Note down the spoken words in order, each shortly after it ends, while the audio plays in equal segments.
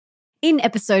In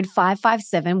episode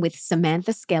 557 with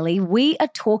Samantha Skelly, we are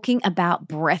talking about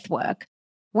breathwork.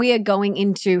 We are going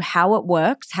into how it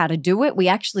works, how to do it. We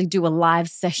actually do a live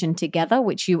session together,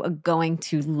 which you are going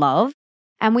to love.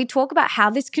 And we talk about how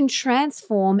this can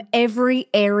transform every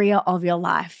area of your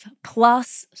life,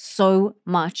 plus so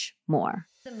much more.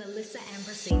 The Melissa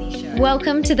Ambrosini Show.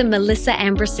 Welcome to the Melissa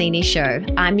Ambrosini Show.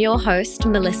 I'm your host,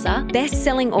 Melissa,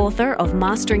 best-selling author of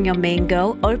Mastering Your Mean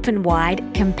Girl, Open Wide,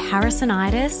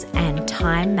 Comparisonitis, and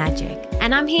Time Magic.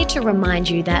 And I'm here to remind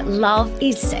you that love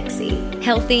is sexy,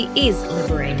 healthy is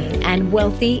liberating, and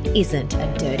wealthy isn't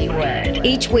a dirty word.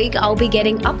 Each week, I'll be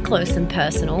getting up close and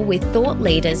personal with thought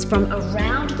leaders from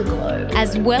around the globe,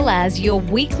 as well as your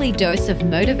weekly dose of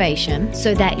motivation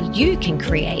so that you can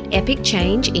create epic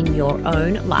change in your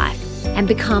own life and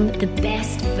become the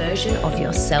best version of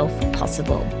yourself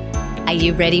possible. Are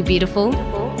you ready, beautiful?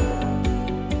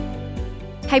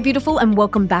 Hey, beautiful, and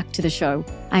welcome back to the show.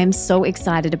 I am so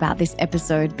excited about this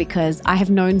episode because I have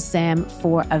known Sam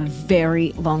for a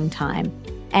very long time,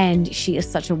 and she is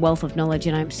such a wealth of knowledge,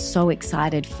 and I'm so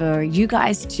excited for you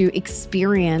guys to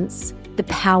experience the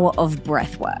power of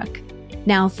breath work.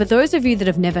 Now, for those of you that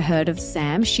have never heard of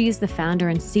Sam, she is the founder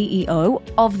and CEO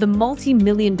of the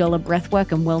multi-million-dollar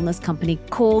breathwork and wellness company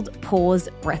called Pause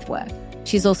Breathwork.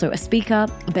 She's also a speaker,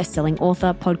 a best-selling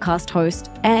author, podcast host,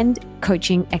 and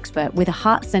coaching expert with a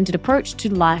heart-centered approach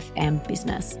to life and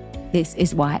business. This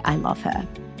is why I love her.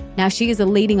 Now, she is a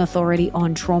leading authority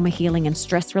on trauma healing and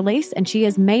stress release, and she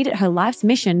has made it her life's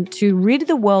mission to rid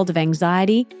the world of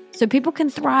anxiety so people can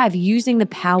thrive using the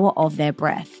power of their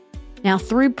breath. Now,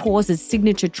 through Pause's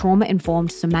signature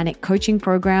trauma-informed somatic coaching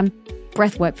program,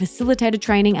 breathwork facilitator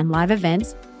training, and live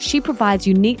events, she provides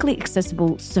uniquely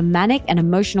accessible somatic and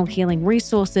emotional healing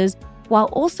resources while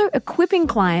also equipping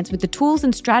clients with the tools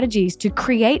and strategies to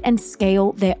create and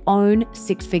scale their own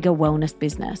six-figure wellness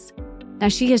business. Now,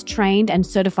 she has trained and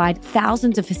certified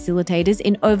thousands of facilitators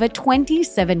in over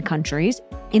 27 countries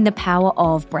in the power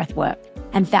of breathwork,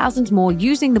 and thousands more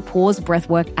using the Pause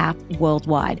Breathwork app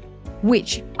worldwide,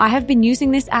 which I have been using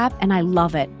this app and I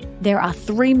love it. There are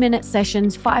 3-minute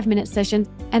sessions, 5-minute sessions,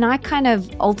 and I kind of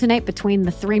alternate between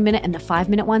the 3-minute and the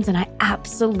 5-minute ones, and I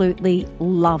absolutely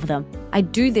love them. I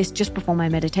do this just before my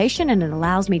meditation, and it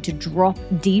allows me to drop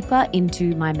deeper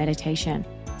into my meditation.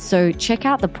 So check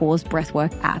out the Pause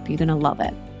Breathwork app. You're going to love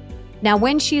it. Now,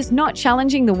 when she is not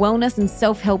challenging the wellness and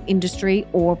self-help industry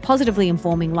or positively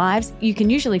informing lives, you can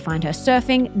usually find her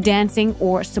surfing, dancing,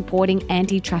 or supporting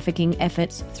anti-trafficking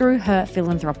efforts through her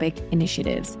philanthropic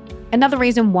initiatives. Another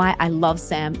reason why I love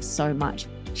Sam so much.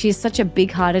 She is such a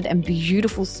big-hearted and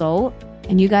beautiful soul,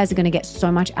 and you guys are going to get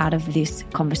so much out of this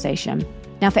conversation.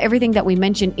 Now, for everything that we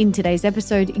mentioned in today's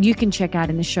episode, you can check out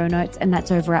in the show notes, and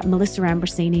that's over at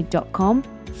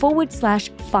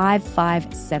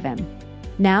melissaambrosini.com/557.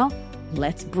 Now,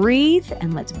 let's breathe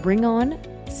and let's bring on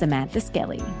Samantha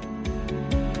Skelly.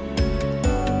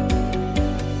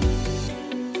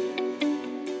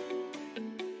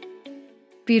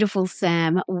 Beautiful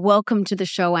Sam, welcome to the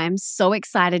show. I'm so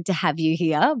excited to have you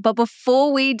here. But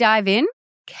before we dive in,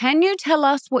 can you tell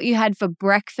us what you had for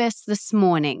breakfast this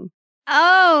morning?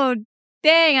 Oh,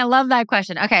 dang. I love that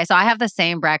question. Okay, so I have the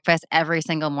same breakfast every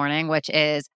single morning, which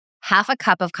is half a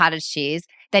cup of cottage cheese.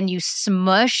 Then you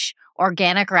smush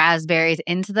organic raspberries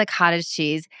into the cottage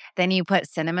cheese. Then you put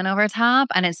cinnamon over top,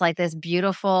 and it's like this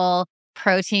beautiful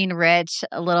protein-rich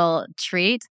little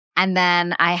treat. And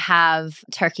then I have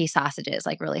turkey sausages,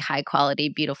 like really high quality,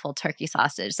 beautiful turkey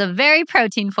sausage. So very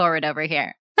protein forward over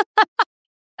here.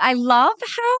 I love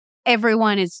how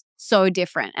everyone is so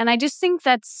different. And I just think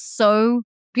that's so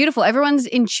beautiful. Everyone's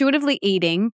intuitively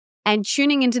eating and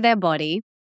tuning into their body,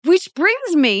 which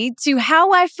brings me to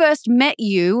how I first met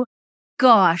you.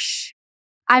 Gosh,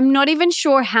 I'm not even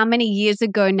sure how many years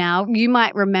ago now. You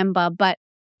might remember, but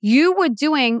you were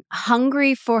doing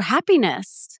Hungry for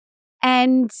Happiness.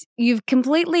 And you've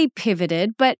completely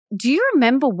pivoted, but do you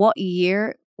remember what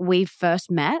year we first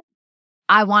met?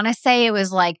 I want to say it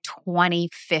was like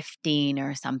 2015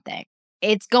 or something.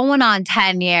 It's going on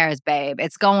 10 years, babe.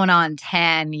 It's going on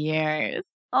 10 years.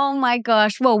 Oh my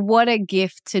gosh. Well, what a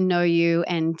gift to know you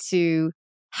and to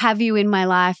have you in my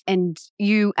life and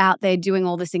you out there doing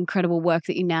all this incredible work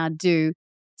that you now do.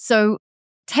 So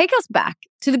take us back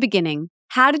to the beginning.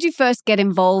 How did you first get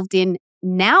involved in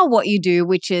now what you do,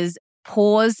 which is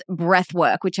Pause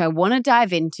Breathwork, which I want to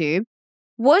dive into?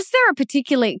 Was there a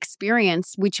particular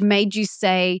experience which made you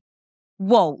say,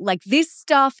 whoa, like this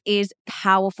stuff is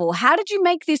powerful? How did you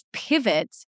make this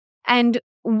pivot? And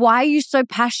why are you so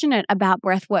passionate about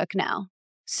breathwork now?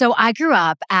 So I grew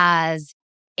up as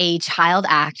a child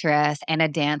actress and a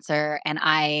dancer, and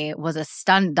I was a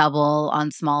stunt double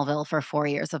on Smallville for 4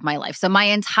 years of my life. So my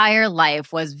entire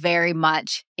life was very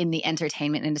much in the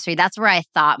entertainment industry. That's where I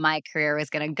thought my career was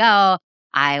going to go.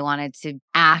 I wanted to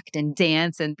act and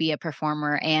dance and be a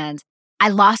performer. And I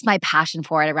lost my passion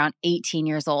for it around 18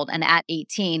 years old. And at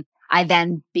 18, I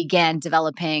then began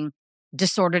developing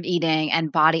disordered eating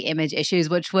and body image issues,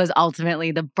 which was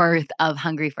ultimately the birth of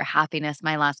Hungry for Happiness,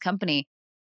 my last company.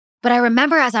 But I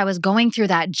remember as I was going through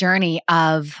that journey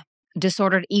of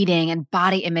disordered eating and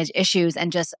body image issues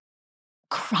and just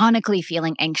chronically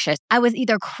feeling anxious, I was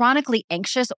either chronically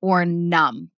anxious or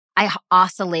numb. I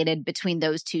oscillated between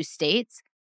those two states.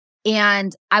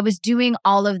 And I was doing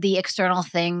all of the external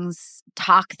things,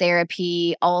 talk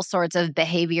therapy, all sorts of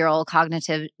behavioral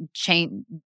cognitive change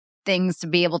things to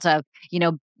be able to,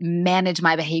 manage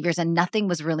my behaviors, and nothing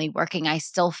was really working. I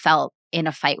still felt in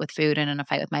a fight with food and in a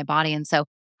fight with my body. And so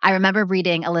I remember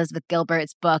reading Elizabeth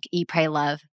Gilbert's book, Eat, Pray,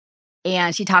 Love,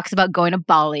 and she talks about going to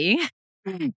Bali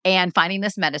and finding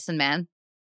this medicine man.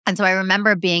 And so I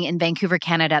remember being in Vancouver,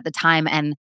 Canada at the time,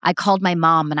 and I called my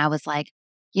mom and I was like,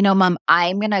 Mom,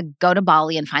 I'm going to go to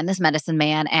Bali and find this medicine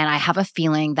man. And I have a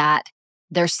feeling that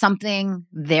there's something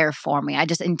there for me. I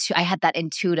had that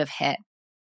intuitive hit.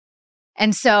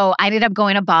 And so I ended up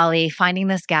going to Bali, finding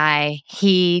this guy.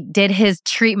 He did his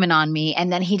treatment on me.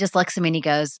 And then he just looks at me and he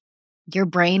goes, your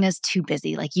brain is too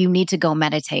busy. Like, you need to go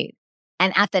meditate.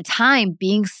 And at the time,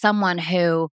 being someone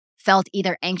who felt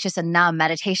either anxious and numb,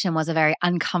 meditation was a very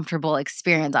uncomfortable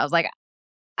experience. I was like,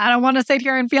 I don't want to sit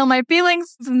here and feel my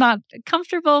feelings. It's not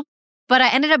comfortable. But I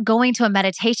ended up going to a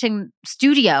meditation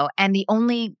studio, and the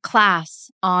only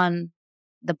class on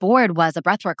the board was a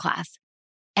breathwork class.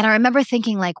 And I remember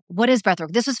thinking, like, what is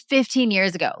breathwork? This was 15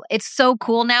 years ago. It's so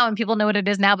cool now and people know what it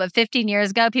is now. But 15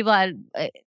 years ago,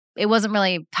 it wasn't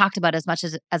really talked about as much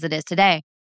as it is today.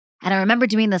 And I remember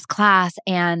doing this class,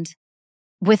 and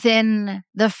within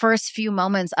the first few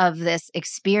moments of this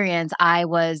experience,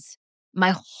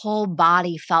 my whole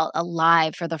body felt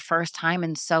alive for the first time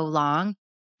in so long.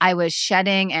 I was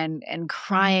shedding and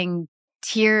crying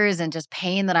tears and just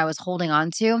pain that I was holding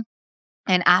on to.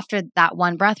 And after that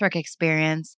one breathwork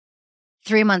experience,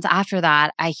 3 months after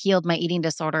that, I healed my eating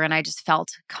disorder and I just felt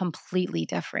completely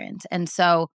different. And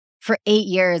so for 8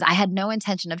 years, I had no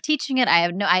intention of teaching it. I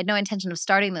had no intention of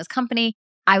starting this company.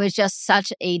 I was just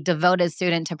such a devoted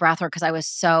student to breathwork because I was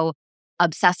so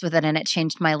obsessed with it, and it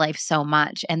changed my life so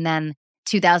much. And then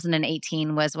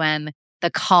 2018 was when the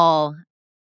call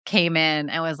came in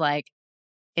and was like,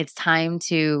 it's time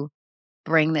to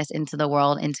bring this into the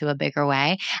world into a bigger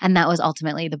way. And that was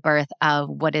ultimately the birth of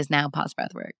what is now Pause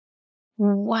Breathwork.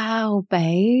 Wow,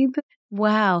 babe.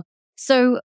 Wow.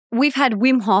 So we've had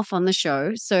Wim Hof on the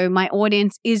show, so my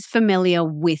audience is familiar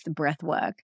with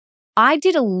breathwork. I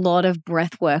did a lot of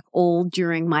breath work all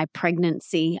during my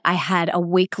pregnancy. I had a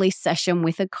weekly session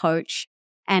with a coach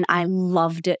and I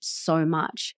loved it so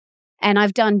much. And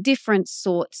I've done different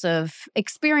sorts of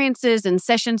experiences and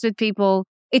sessions with people.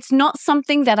 It's not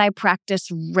something that I practice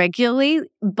regularly,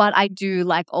 but I do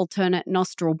like alternate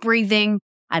nostril breathing.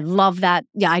 I love that.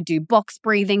 Yeah, I do box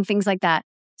breathing, things like that.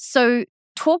 So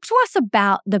talk to us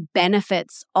about the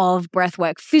benefits of breath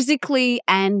work physically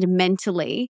and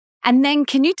mentally. And then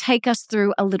can you take us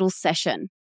through a little session?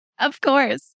 Of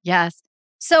course. Yes.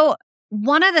 So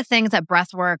one of the things that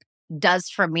breathwork does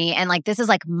for me, and like this is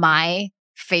like my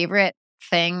favorite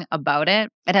thing about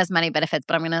it, it has many benefits,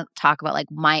 but I'm going to talk about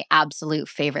like my absolute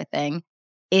favorite thing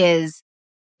is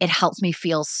it helps me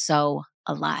feel so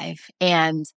alive.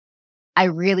 And I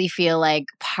really feel like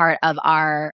part of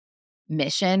our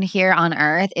mission here on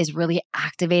earth is really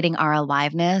activating our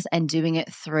aliveness and doing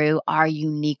it through our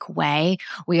unique way.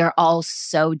 We are all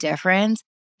so different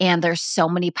and there's so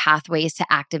many pathways to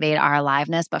activate our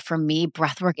aliveness. But for me,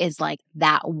 breathwork is like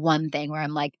that one thing where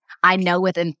I'm like, I know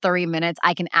within 3 minutes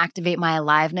I can activate my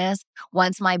aliveness.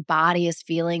 Once my body is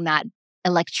feeling that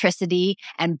electricity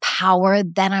and power,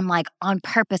 then I'm like on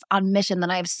purpose, on mission. Then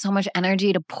I have so much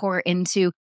energy to pour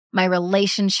into my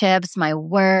relationships, my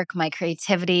work, my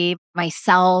creativity,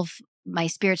 myself, my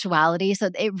spirituality. So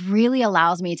it really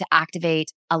allows me to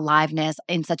activate aliveness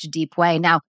in such a deep way.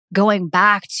 Now, going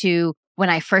back to when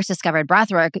I first discovered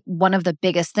breathwork, one of the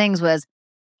biggest things was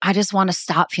I just want to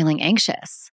stop feeling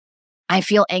anxious. I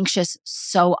feel anxious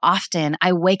so often.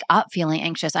 I wake up feeling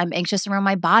anxious. I'm anxious around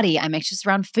my body. I'm anxious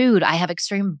around food. I have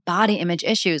extreme body image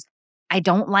issues. I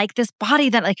don't like this body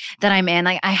that I'm in.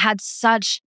 I had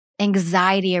such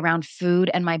anxiety around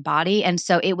food and my body. And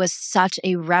so it was such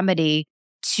a remedy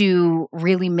to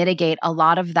really mitigate a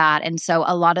lot of that. And so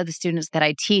a lot of the students that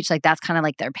I teach, like that's kind of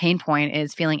like their pain point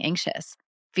is feeling anxious.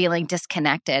 feeling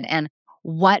disconnected. And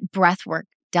what breath work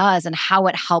does and how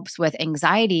it helps with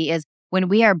anxiety is when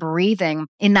we are breathing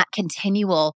in that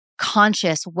continual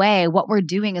conscious way, what we're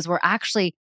doing is we're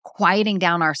actually quieting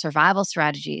down our survival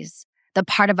strategies. The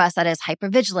part of us that is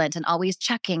hypervigilant and always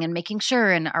checking and making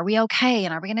sure, and are we okay?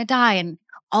 And are we going to die? And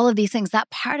all of these things, that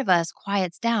part of us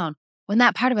quiets down. When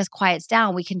that part of us quiets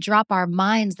down, we can drop our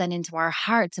minds then into our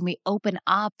hearts and we open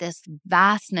up this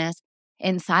vastness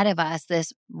inside of us,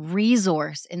 this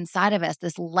resource inside of us,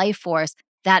 this life force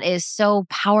that is so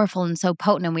powerful and so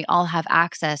potent, and we all have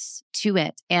access to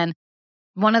it. And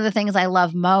one of the things I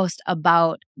love most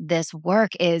about this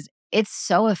work is it's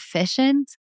so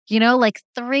efficient. Like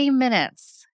 3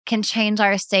 minutes can change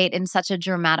our state in such a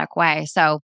dramatic way.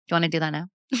 So, do you want to do that now?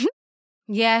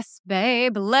 Yes,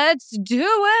 babe, let's do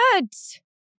it.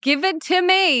 Give it to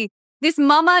me. This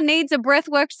mama needs a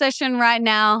breathwork session right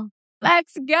now.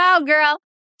 Let's go, girl.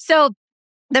 So,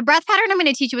 the breath pattern I'm going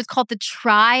to teach you is called the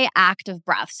tri-active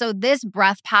breath. So, this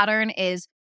breath pattern is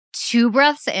 2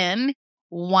 breaths in,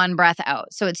 1 breath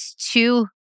out. So, it's 2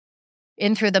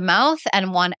 in through the mouth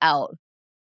and 1 out.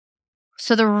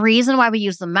 So the reason why we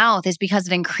use the mouth is because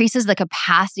it increases the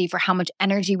capacity for how much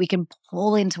energy we can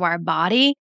pull into our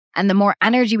body. And the more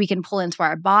energy we can pull into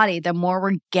our body, the more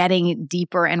we're getting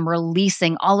deeper and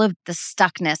releasing all of the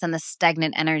stuckness and the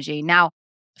stagnant energy. Now,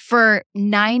 for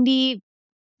 98%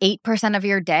 of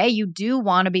your day, you do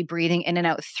want to be breathing in and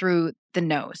out through the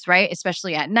nose, right?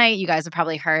 Especially at night. You guys have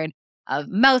probably heard of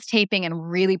mouth taping and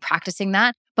really practicing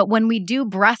that. But when we do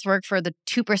breath work for the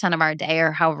 2% of our day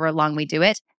or however long we do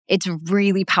it, it's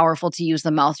really powerful to use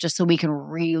the mouth just so we can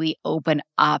really open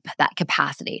up that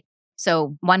capacity.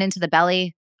 So 1 into the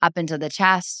belly, up into the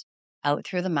chest, out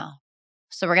through the mouth.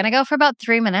 So we're going to go for about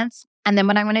 3 minutes. And then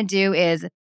what I'm going to do is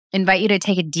invite you to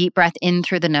take a deep breath in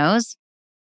through the nose.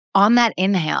 On that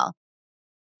inhale,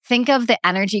 think of the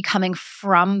energy coming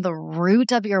from the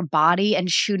root of your body and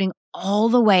shooting all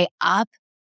the way up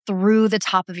through the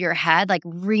top of your head. Like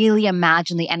really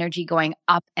imagine the energy going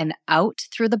up and out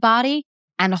through the body,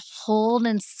 and hold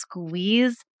and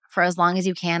squeeze for as long as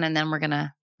you can. And then we're going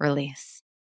to release.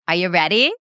 Are you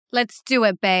ready? Let's do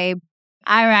it, babe.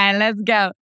 All right, let's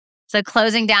go. So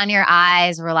closing down your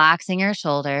eyes, relaxing your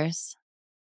shoulders,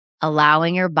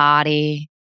 allowing your body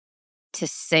to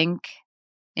sink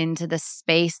into the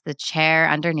space, the chair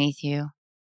underneath you,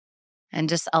 and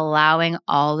just allowing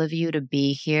all of you to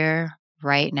be here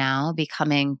right now,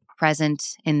 becoming present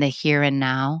in the here and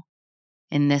now,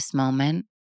 in this moment.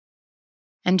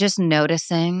 And just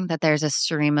noticing that there's a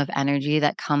stream of energy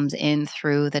that comes in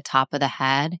through the top of the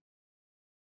head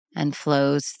and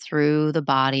flows through the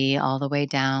body all the way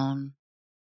down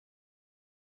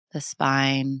the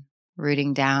spine,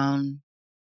 rooting down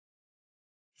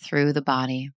through the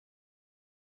body.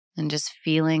 And just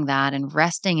feeling that and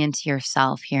resting into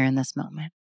yourself here in this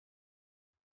moment.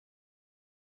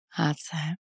 That's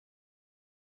it.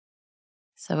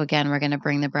 So again, we're going to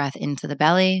bring the breath into the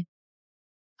belly,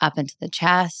 up into the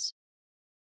chest,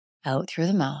 out through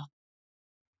the mouth.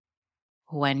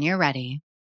 When you're ready,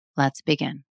 let's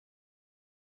begin.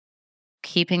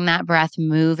 Keeping that breath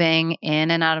moving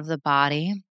in and out of the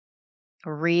body,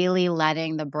 really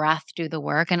letting the breath do the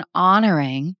work and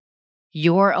honoring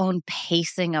your own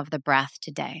pacing of the breath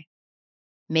today.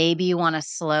 Maybe you want to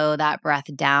slow that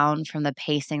breath down from the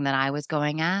pacing that I was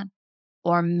going at,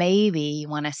 or maybe you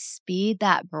want to speed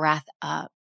that breath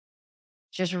up.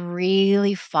 Just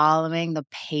really following the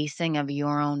pacing of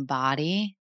your own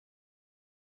body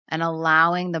and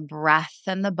allowing the breath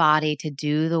and the body to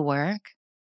do the work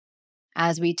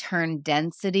as we turn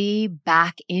density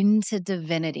back into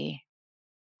divinity,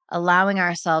 allowing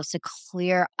ourselves to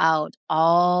clear out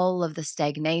all of the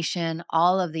stagnation,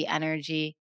 all of the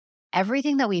energy,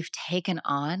 everything that we've taken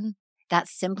on that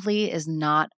simply is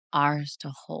not ours to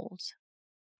hold.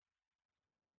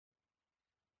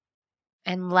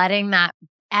 And letting that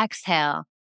exhale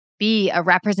be a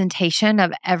representation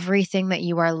of everything that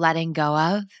you are letting go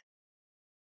of.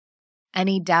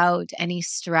 Any doubt, any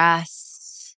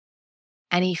stress,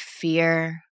 any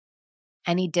fear,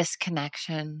 any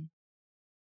disconnection.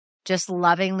 Just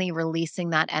lovingly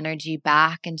releasing that energy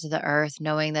back into the earth,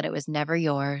 knowing that it was never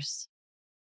yours.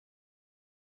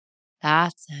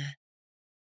 That's it.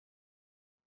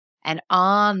 And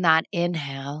on that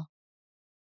inhale,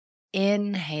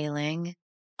 inhaling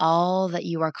all that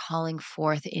you are calling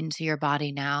forth into your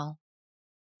body now.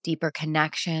 Deeper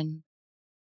connection,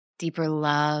 deeper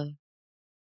love,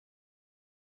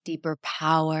 deeper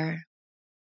power,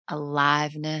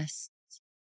 aliveness.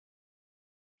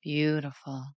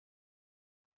 Beautiful.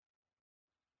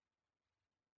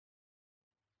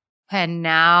 And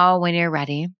now when you're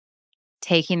ready,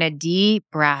 Taking a deep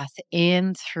breath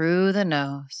in through the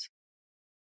nose.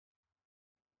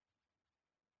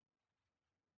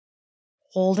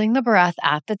 Holding the breath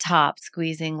at the top,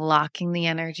 squeezing, locking the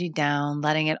energy down,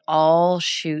 letting it all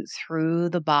shoot through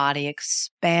the body,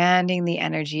 expanding the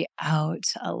energy out,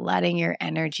 letting your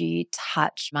energy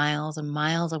touch miles and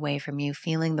miles away from you,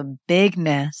 feeling the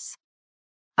bigness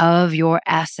of your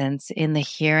essence in the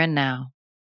here and now.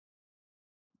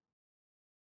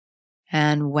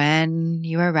 And when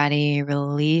you are ready,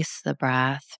 release the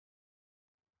breath.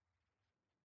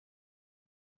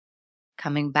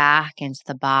 Coming back into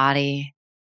the body,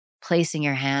 placing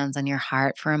your hands on your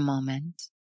heart for a moment.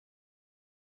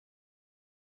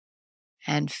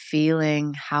 And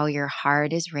feeling how your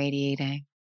heart is radiating,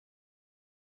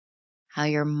 how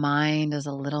your mind is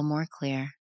a little more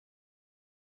clear.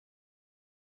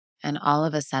 And all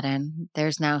of a sudden,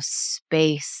 there's now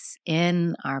space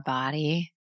in our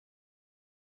body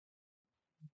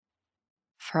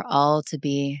for all to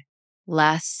be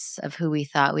less of who we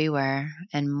thought we were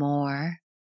and more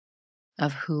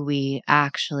of who we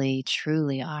actually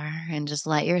truly are. And just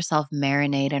let yourself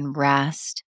marinate and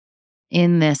rest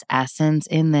in this essence,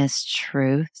 in this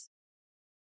truth.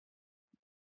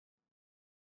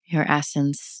 Your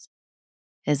essence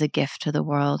is a gift to the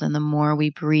world. And the more we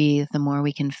breathe, the more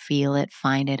we can feel it,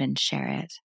 find it, and share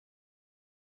it.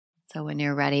 So when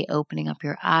you're ready, opening up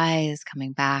your eyes,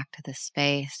 coming back to the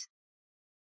space.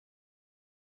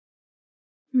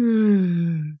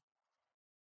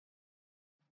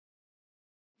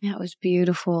 That was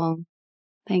beautiful.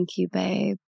 Thank you,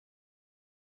 babe.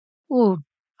 Oh,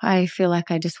 I feel like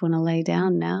I just want to lay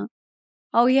down now.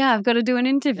 Oh yeah, I've got to do an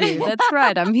interview. That's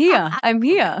right. I'm here.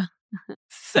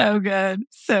 So good.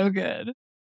 So good.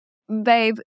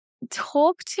 Babe,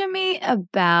 talk to me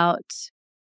about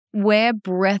where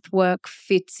breathwork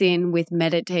fits in with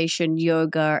meditation,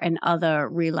 yoga, and other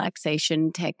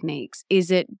relaxation techniques.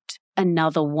 Is it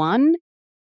another one?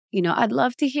 I'd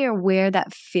love to hear where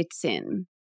that fits in.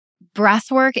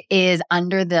 Breathwork is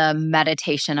under the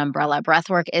meditation umbrella.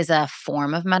 Breathwork is a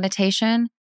form of meditation.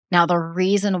 Now, the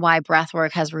reason why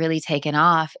breathwork has really taken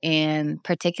off in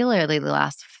particularly the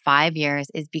last 5 years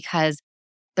is because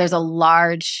there's a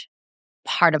large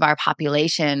part of our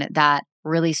population that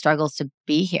really struggles to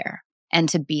be here and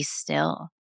to be still.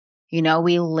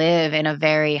 We live in a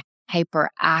very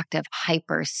hyperactive,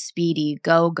 hyper speedy,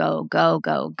 go, go, go,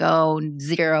 go, go,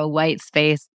 zero white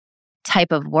space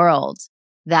type of world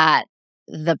that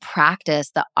the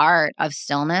practice, the art of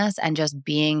stillness and just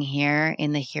being here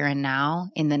in the here and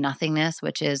now, in the nothingness,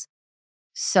 which is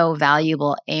so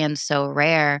valuable and so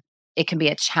rare, it can be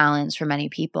a challenge for many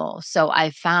people. So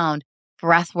I've found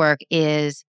breathwork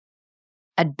is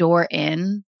a door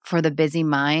in for the busy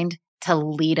mind to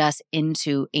lead us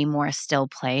into a more still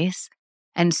place.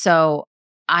 And so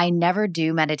I never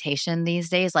do meditation these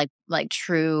days, like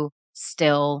true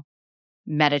still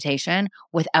meditation,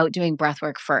 without doing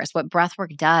breathwork first. What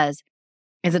breathwork does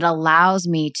is it allows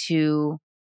me to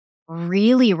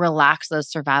really relax those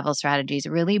survival strategies,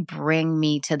 really bring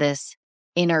me to this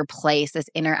inner place, this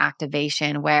inner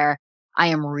activation where I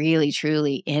am really,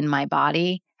 truly in my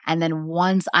body. And then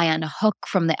once I unhook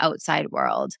from the outside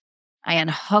world, I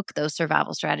unhook those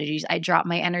survival strategies. I drop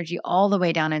my energy all the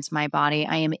way down into my body.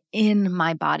 I am in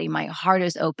my body. My heart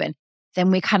is open.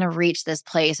 Then we kind of reach this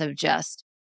place of just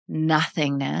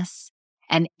nothingness.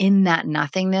 And in that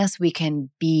nothingness, we can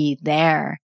be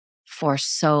there for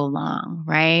so long,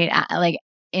 right? Like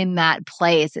in that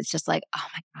place, it's just like, oh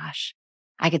my gosh,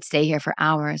 I could stay here for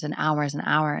hours and hours and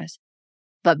hours.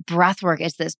 But breathwork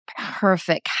is this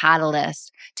perfect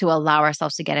catalyst to allow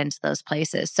ourselves to get into those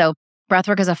places. So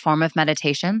breathwork is a form of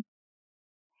meditation.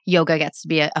 Yoga gets to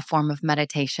be a form of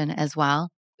meditation as well.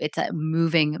 It's a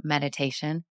moving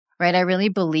meditation, right? I really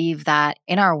believe that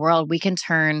in our world, we can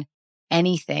turn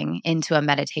anything into a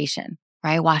meditation,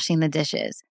 right? Washing the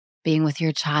dishes, being with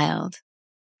your child,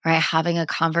 right? Having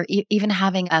even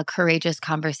having a courageous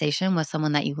conversation with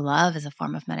someone that you love is a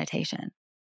form of meditation,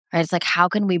 right? It's like, how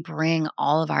can we bring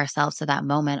all of ourselves to that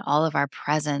moment, all of our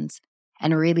presence,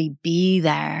 and really be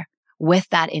there with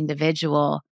that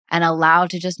individual and allow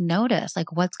to just notice,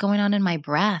 like, what's going on in my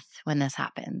breath when this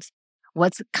happens?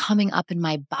 What's coming up in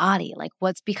my body? Like,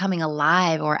 what's becoming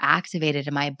alive or activated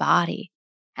in my body?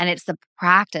 And it's the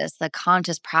practice, the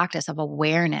conscious practice of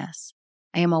awareness.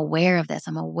 I am aware of this.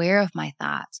 I'm aware of my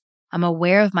thoughts. I'm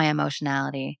aware of my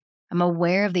emotionality. I'm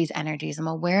aware of these energies. I'm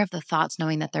aware of the thoughts,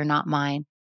 knowing that they're not mine.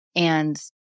 And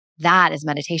that is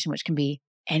meditation, which can be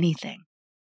anything.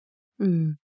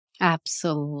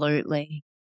 Absolutely.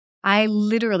 I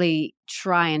literally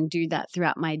try and do that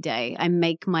throughout my day. I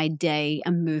make my day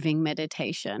a moving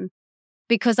meditation.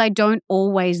 because I don't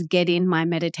always get in my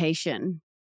meditation.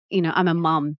 I'm a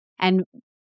mum. And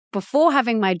before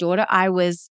having my daughter, I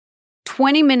was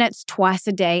 20 minutes twice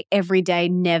a day, every day,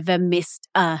 never missed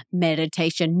a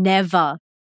meditation, never.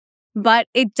 But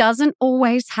it doesn't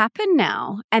always happen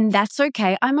now. And that's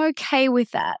okay. I'm okay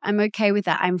with that.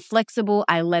 I'm flexible.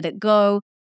 I let it go.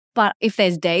 But if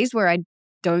there's days where I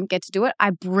don't get to do it, I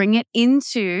bring it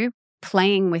into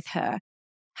playing with her.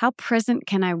 How present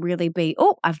can I really be?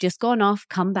 Oh, I've just gone off,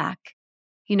 come back.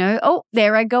 Oh,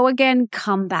 there I go again,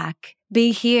 come back.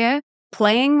 Be here,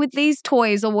 playing with these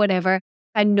toys or whatever.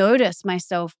 I notice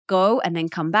myself go and then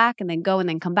come back and then go and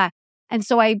then come back. And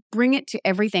so I bring it to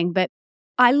everything. But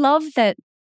I love that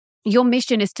your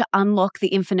mission is to unlock the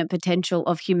infinite potential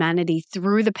of humanity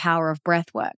through the power of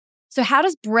breathwork. So how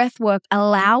does breathwork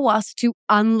allow us to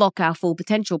unlock our full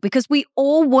potential? Because we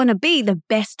all want to be the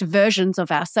best versions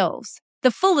of ourselves,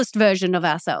 the fullest version of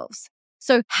ourselves.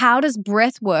 So how does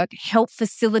breathwork help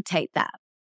facilitate that?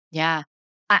 Yeah.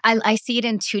 I see it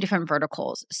in two different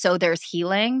verticals. So there's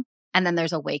healing and then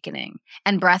there's awakening.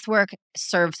 And breathwork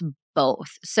serves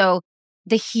both. So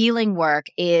the healing work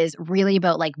is really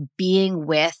about like being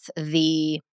with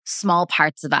the small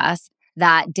parts of us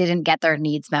that didn't get their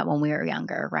needs met when we were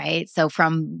younger, right? So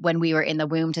from when we were in the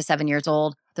womb to 7 years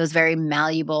old, those very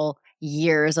malleable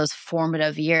years, those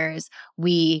formative years,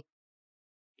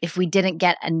 if we didn't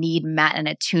get a need met and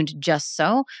attuned just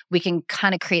so, we can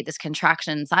kind of create this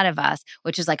contraction inside of us,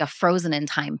 which is like a frozen in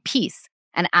time piece.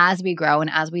 And as we grow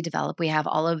and as we develop, we have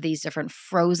all of these different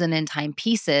frozen in time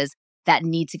pieces that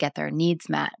need to get their needs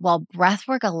met. Well,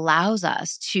 breathwork allows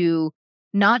us to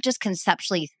not just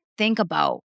conceptually think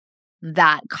about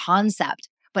that concept,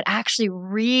 but actually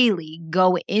really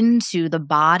go into the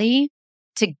body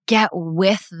to get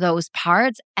with those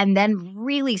parts and then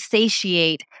really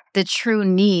satiate the true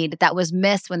need that was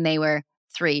missed when they were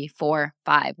 3, 4,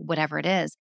 5, whatever it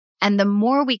is. And the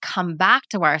more we come back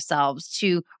to ourselves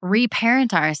to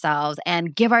reparent ourselves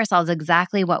and give ourselves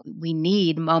exactly what we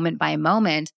need moment by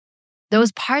moment,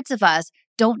 those parts of us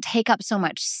don't take up so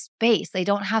much space. They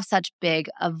don't have such big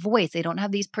a voice. They don't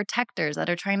have these protectors that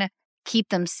are trying to keep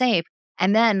them safe.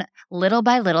 And then little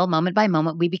by little, moment by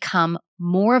moment, we become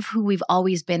more of who we've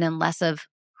always been and less of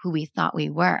who we thought we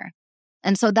were.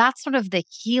 And so that's sort of the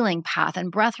healing path.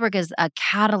 And breathwork is a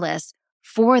catalyst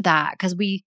for that because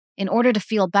in order to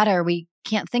feel better, we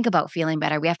can't think about feeling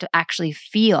better. We have to actually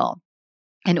feel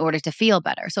in order to feel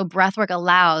better. So breathwork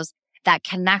allows that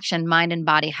connection, mind and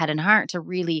body, head and heart, to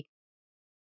really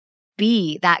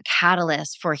be that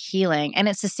catalyst for healing. And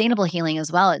it's sustainable healing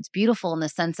as well. It's beautiful in the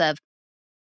sense of,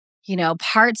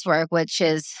 parts work, which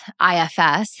is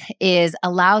IFS,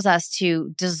 allows us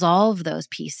to dissolve those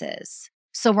pieces.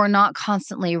 So we're not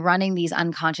constantly running these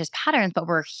unconscious patterns, but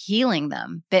we're healing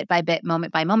them bit by bit,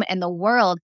 moment by moment. And the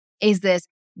world is this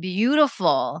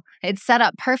beautiful, it's set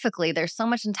up perfectly. There's so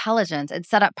much intelligence. It's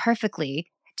set up perfectly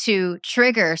to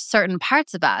trigger certain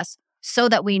parts of us so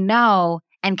that we know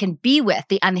and can be with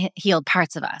the unhealed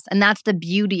parts of us. And that's the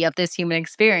beauty of this human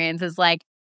experience is like,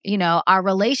 our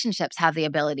relationships have the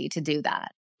ability to do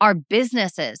that. Our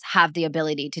businesses have the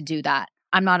ability to do that.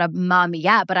 I'm not a mom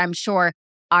yet, but I'm sure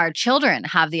our children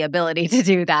have the ability to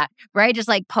do that, right? Just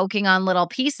like poking on little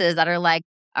pieces that are like,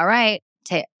 all right,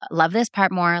 love this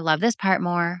part more, love this part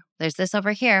more. There's this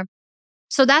over here.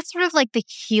 So that's sort of like the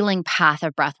healing path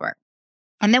of breathwork.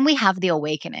 And then we have the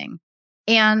awakening.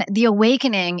 And the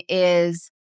awakening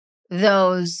is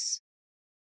those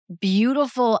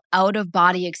beautiful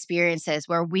out-of-body experiences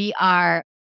where we are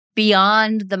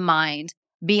beyond the mind,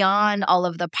 beyond all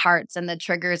of the parts and the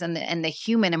triggers and the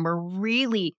human, and we're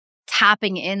really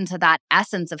tapping into that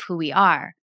essence of who we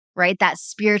are, right? That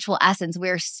spiritual essence.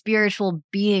 We're spiritual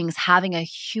beings having a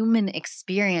human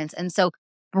experience. And so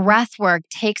breath work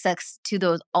takes us to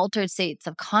those altered states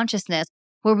of consciousness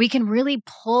where we can really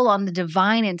pull on the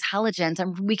divine intelligence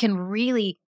and we can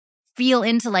really feel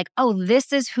into like, oh,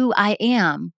 this is who I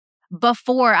am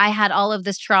before I had all of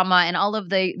this trauma and all of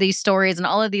these stories and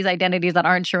all of these identities that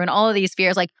aren't true and all of these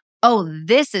fears. Like, oh,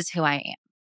 this is who I am.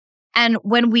 And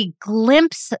when we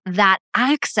glimpse that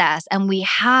access and we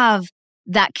have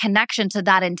that connection to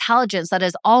that intelligence that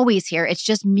is always here, it's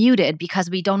just muted because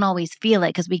we don't always feel it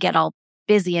because we get all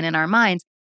busy and in our minds,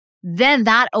 then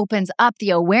that opens up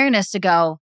the awareness to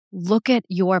go, look at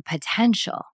your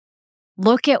potential.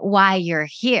 Look at why you're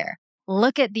here.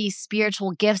 Look at these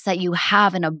spiritual gifts that you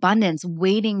have in abundance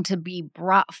waiting to be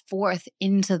brought forth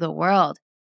into the world.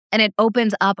 And it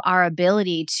opens up our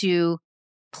ability to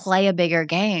play a bigger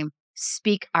game,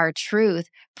 speak our truth,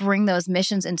 bring those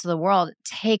missions into the world,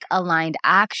 take aligned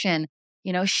action,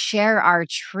 share our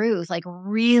truth, like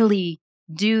really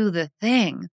do the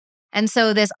thing. And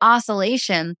so this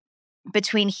oscillation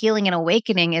between healing and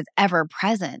awakening is ever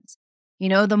present.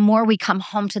 The more we come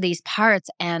home to these parts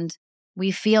and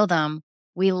we feel them,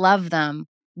 we love them,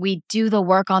 we do the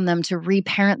work on them to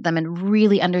reparent them and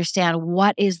really understand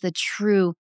what is the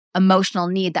true emotional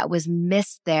need that was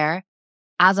missed there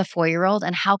as a 4-year-old,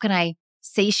 and how can I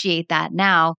satiate that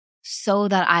now so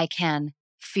that I can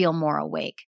feel more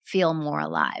awake, feel more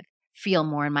alive, feel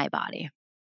more in my body.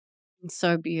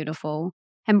 So beautiful.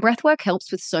 And breathwork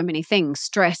helps with so many things: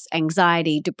 stress,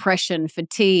 anxiety, depression,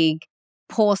 fatigue,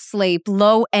 poor sleep,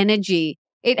 low energy.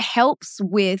 It helps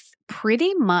with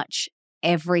pretty much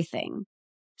everything.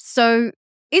 So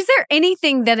is there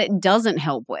anything that it doesn't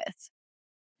help with?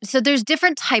 So there's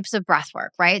different types of breath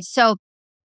work, right? So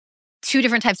 2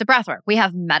 different types of breath work. We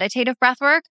have meditative breath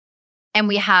work and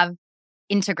we have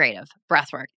integrative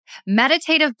breath work.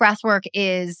 Meditative breath work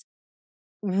is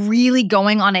really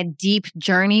going on a deep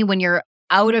journey when you're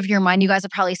out of your mind. You guys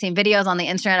have probably seen videos on the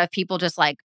internet of people just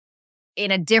like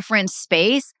in a different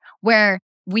space where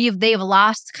they've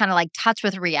lost kind of like touch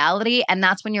with reality. And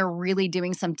that's when you're really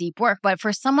doing some deep work. But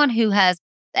for someone who has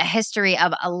a history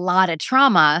of a lot of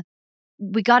trauma,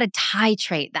 we got to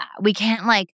titrate that. We can't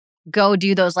like go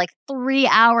do those like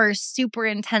 3-hour super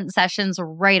intense sessions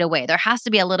right away. There has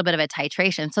to be a little bit of a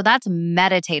titration. So that's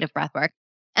meditative breath work.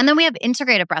 And then we have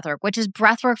integrative breath work, which is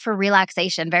breath work for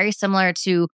relaxation, very similar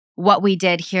to what we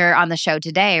did here on the show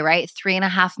today, right?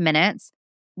 3.5 minutes.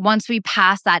 Once we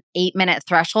pass that 8-minute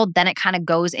threshold, then it kind of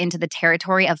goes into the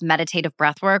territory of meditative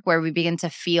breath work where we begin to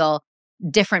feel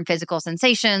different physical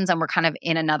sensations and we're kind of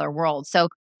in another world. So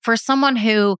for someone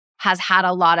who has had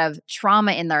a lot of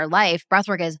trauma in their life,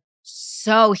 breathwork is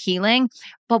so healing,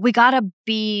 but we got to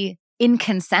be in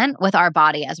consent with our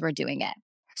body as we're doing it.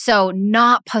 So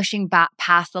not pushing back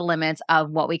past the limits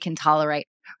of what we can tolerate,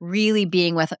 really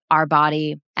being with our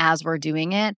body as we're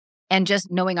doing it and just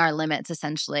knowing our limits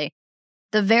essentially.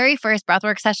 The very first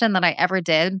breathwork session that I ever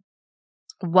did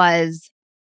was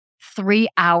 3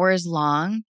 hours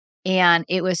long. And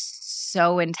it was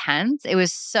so intense. It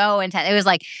was so intense. It was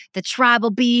like the tribal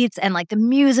beats and like the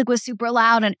music was super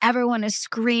loud and everyone is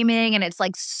screaming and it's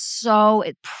like so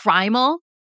primal.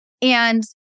 And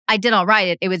I did all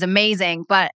right. It was amazing.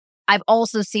 But I've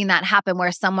also seen that happen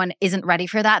where someone isn't ready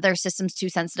for that. Their system's too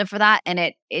sensitive for that.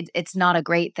 And it's not a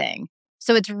great thing.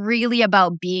 So it's really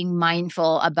about being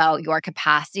mindful about your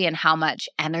capacity and how much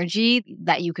energy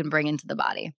that you can bring into the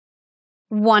body.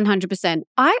 100%.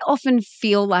 I often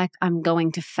feel like I'm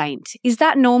going to faint. Is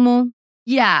that normal?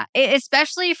 Yeah,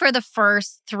 especially for the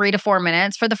first 3 to 4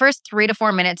 minutes. For the first 3 to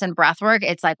 4 minutes in breath work,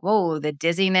 it's like, whoa, the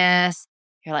dizziness.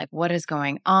 You're like, what is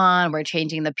going on? We're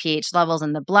changing the pH levels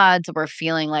in the blood. So we're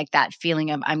feeling like that feeling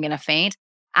of I'm going to faint.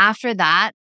 After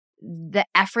that, the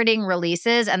efforting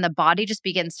releases and the body just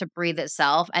begins to breathe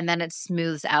itself and then it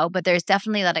smooths out. But there's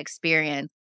definitely that experience.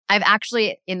 I've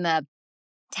actually, in the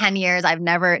 10 years,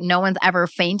 no one's ever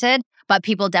fainted, but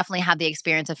people definitely have the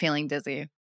experience of feeling dizzy.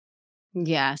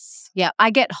 Yes. Yeah.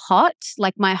 I get hot,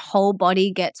 like my whole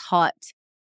body gets hot,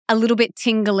 a little bit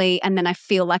tingly, and then I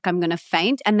feel like I'm going to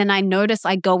faint. And then I notice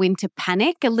I go into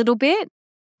panic a little bit.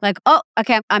 Like, oh,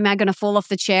 okay, am I going to fall off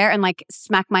the chair and like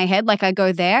smack my head? Like I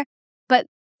go there. But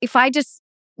if I just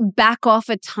back off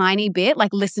a tiny bit,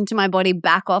 like listen to my body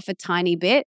back off a tiny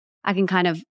bit, I can kind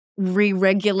of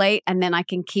re-regulate and then I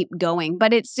can keep going.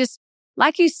 But it's just,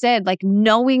 like you said, like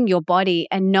knowing your body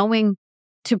and knowing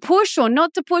to push or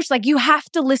not to push, like you have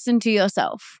to listen to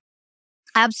yourself.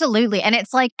 Absolutely. And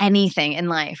it's like anything in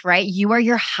life, right? You are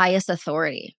your highest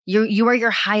authority. You are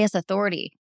your highest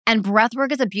authority. And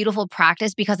breathwork is a beautiful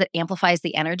practice because it amplifies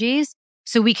the energies.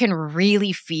 So we can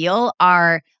really feel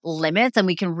our limits and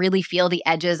we can really feel the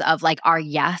edges of like our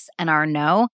yes and our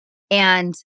no.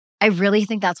 And I really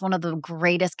think that's one of the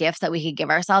greatest gifts that we could give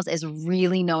ourselves is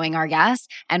really knowing our yes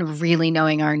and really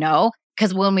knowing our no.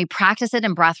 Because when we practice it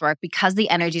in breathwork, because the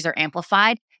energies are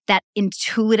amplified, that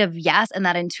intuitive yes and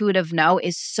that intuitive no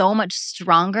is so much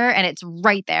stronger and it's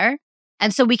right there.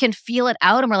 And so we can feel it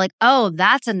out and we're like, oh,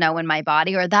 that's a no in my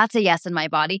body or that's a yes in my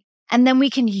body. And then we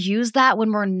can use that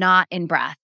when we're not in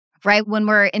breath, right? When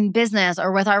we're in business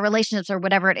or with our relationships or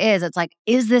whatever it is like,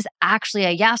 is this actually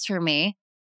a yes for me?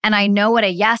 And I know what a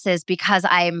yes is because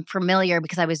I'm familiar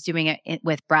because I was doing it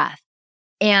with breath.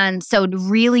 And so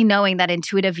really knowing that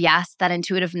intuitive yes, that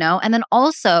intuitive no, and then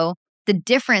also the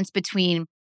difference between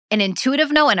an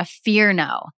intuitive no and a fear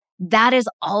no. That is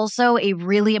also a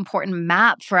really important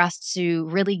map for us to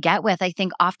really get with. I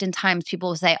think oftentimes people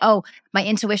will say, oh, my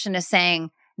intuition is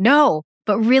saying no,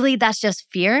 but really that's just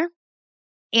fear.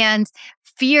 And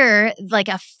fear, like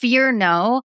a fear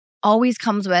no, always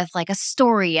comes with like a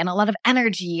story and a lot of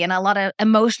energy and a lot of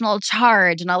emotional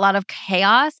charge and a lot of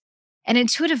chaos. An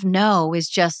intuitive no is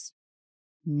just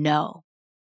no.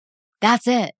 That's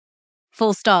it.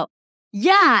 Full stop.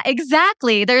 Yeah,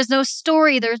 exactly. There's no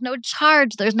story, there's no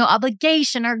charge, there's no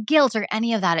obligation or guilt or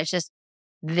any of that. It's just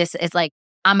this is like,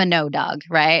 I'm a no dog,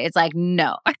 right? It's like,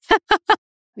 no.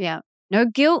 Yeah. No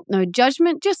guilt, no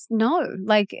judgment, just no.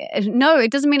 Like, no,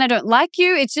 it doesn't mean I don't like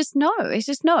you. It's just no. It's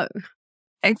just no.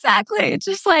 Exactly. It's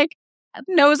just like,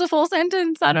 no is a full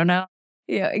sentence. I don't know.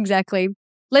 Yeah, exactly.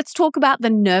 Let's talk about the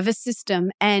nervous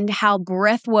system and how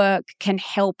breath work can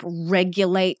help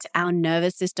regulate our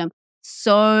nervous system.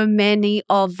 So many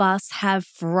of us have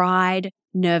fried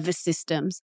nervous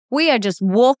systems. We are just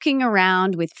walking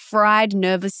around with fried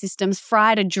nervous systems,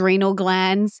 fried adrenal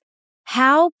glands.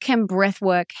 How can breath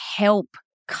work help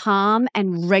calm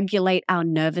and regulate our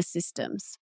nervous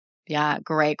systems? Yeah,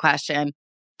 great question.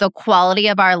 The quality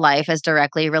of our life is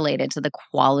directly related to the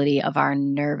quality of our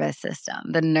nervous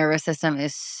system. The nervous system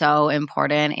is so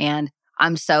important. And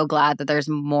I'm so glad that there's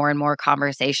more and more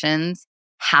conversations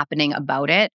happening about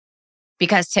it,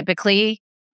 because typically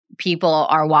people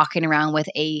are walking around with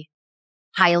a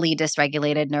highly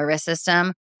dysregulated nervous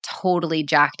system, totally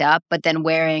jacked up, but then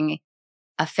wearing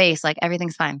a face like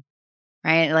everything's fine,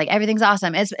 right? Like everything's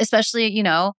awesome. Especially,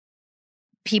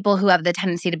 people who have the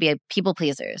tendency to be people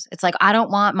pleasers. It's like, I don't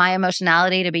want my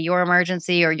emotionality to be your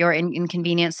emergency or your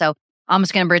inconvenience. So I'm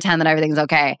just going to pretend that everything's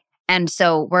okay. And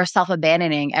so we're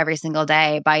self-abandoning every single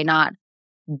day by not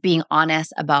being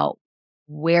honest about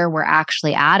where we're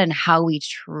actually at and how we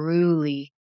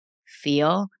truly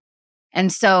feel. And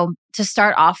so to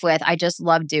start off with, I just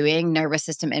love doing nervous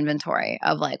system inventory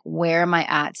of like, where am I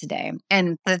at today?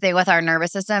 And the thing with our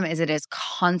nervous system is it is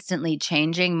constantly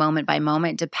changing moment by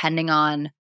moment, depending on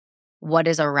what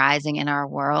is arising in our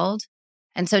world.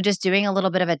 And so just doing a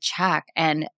little bit of a check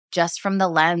and just from the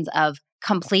lens of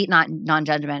complete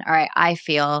non-judgment. All right, I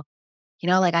feel,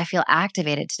 I feel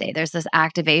activated today. There's this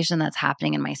activation that's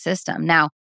happening in my system. Now,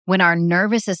 when our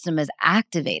nervous system is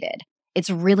activated, it's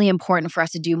really important for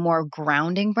us to do more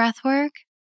grounding breath work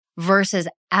versus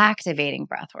activating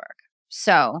breath work.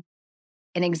 So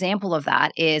an example of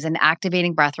that is an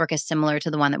activating breath work is similar to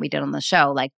the one that we did on the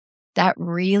show. Like that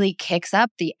really kicks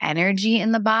up the energy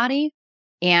in the body.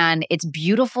 And it's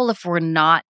beautiful if we're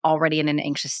not already in an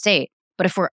anxious state. But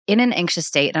if we're in an anxious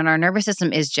state and our nervous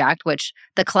system is jacked, which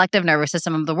the collective nervous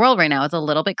system of the world right now is a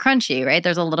little bit crunchy, right?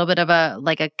 There's a little bit of a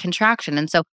contraction. And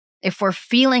so if we're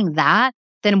feeling that,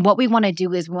 then what we want to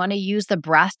do is we want to use the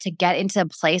breath to get into a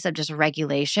place of just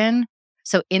regulation.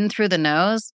 So in through the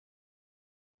nose,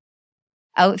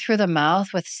 out through the mouth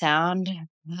with sound.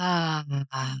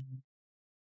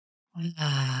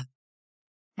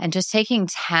 And just taking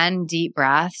 10 deep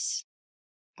breaths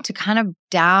to kind of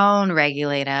down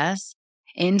regulate us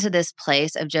into this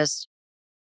place of just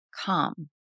calm,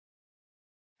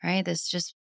 right? This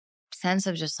just sense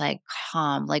of just like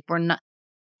calm, like we're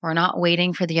not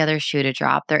waiting for the other shoe to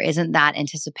drop. There isn't that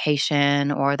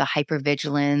anticipation or the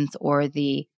hypervigilance or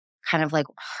the kind of like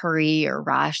hurry or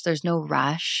rush. There's no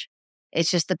rush.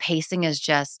 It's just the pacing is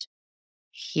just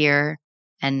here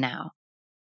and now.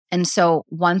 And so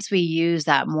once we use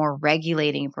that more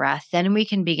regulating breath, then we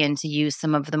can begin to use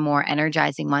some of the more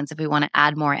energizing ones if we want to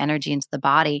add more energy into the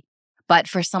body. But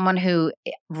for someone who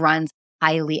runs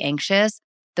highly anxious,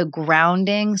 the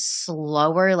grounding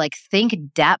slower, like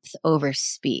think depth over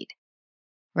speed,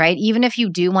 right? Even if you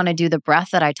do want to do the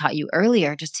breath that I taught you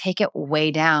earlier, just take it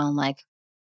way down,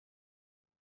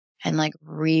 and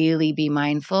really be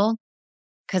mindful,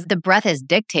 because the breath is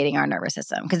dictating our nervous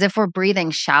system. Because if we're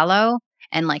breathing shallow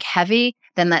and heavy,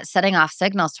 then that's setting off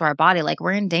signals to our body, like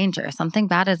we're in danger. Something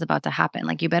bad is about to happen.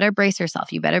 Like you better brace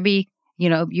yourself. You better be,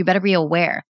 you better be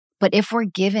aware. But if we're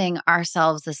giving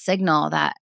ourselves the signal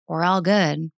that we're all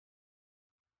good,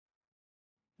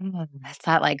 it's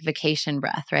that vacation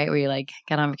breath, right? Where you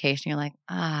get on vacation, you're like,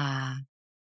 ah,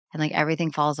 and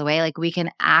everything falls away. We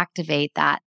can activate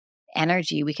that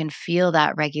energy. We can feel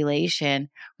that regulation.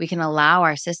 We can allow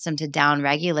our system to down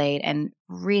regulate and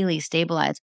really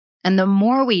stabilize. And the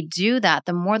more we do that,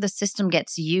 the more the system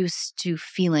gets used to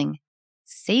feeling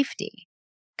safety.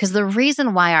 Because the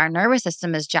reason why our nervous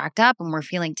system is jacked up and we're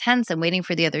feeling tense and waiting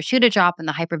for the other shoe to drop and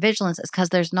the hypervigilance is because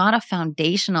there's not a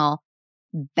foundational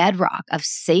bedrock of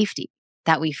safety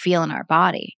that we feel in our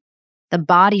body. The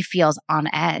body feels on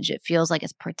edge. It feels like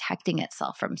it's protecting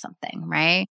itself from something,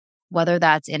 right? Whether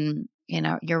that's in,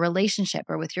 your relationship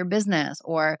or with your business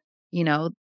or,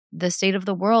 the state of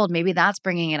the world, maybe that's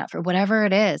bringing it up or whatever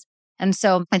it is. And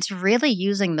so it's really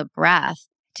using the breath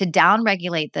to down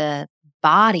regulate the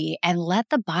body and let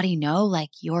the body know like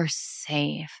you're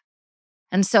safe.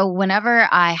 And so whenever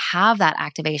I have that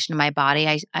activation in my body,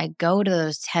 I go to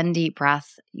those 10 deep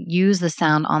breaths, use the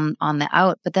sound on the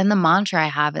out. But then the mantra I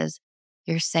have is,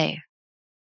 you're safe.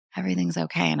 Everything's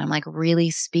okay. And I'm like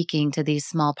really speaking to these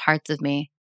small parts of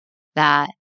me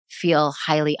that feel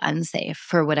highly unsafe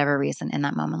for whatever reason in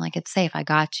that moment. Like, it's safe. I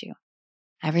got you.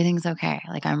 Everything's okay.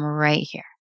 Like, I'm right here.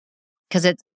 Because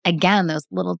it's, again, those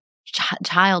little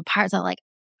child parts that are like,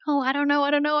 oh, I don't know.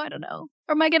 Or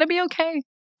am I going to be okay?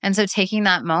 And so taking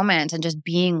that moment and just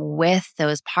being with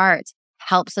those parts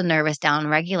helps the nervous down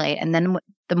regulate. And then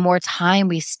the more time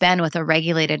we spend with a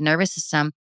regulated nervous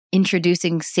system,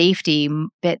 introducing safety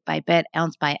bit by bit,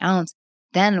 ounce by ounce,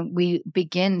 then we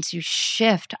begin to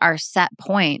shift our set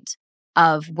point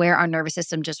of where our nervous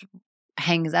system just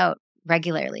hangs out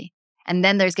regularly. And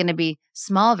then there's going to be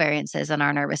small variances in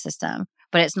our nervous system,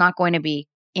 but it's not going to be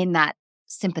in that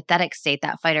sympathetic state,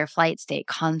 that fight or flight state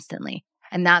constantly.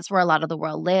 And that's where a lot of the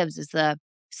world lives, is the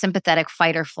sympathetic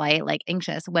fight or flight, like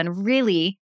anxious, when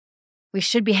really we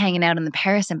should be hanging out in the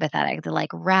parasympathetic, the like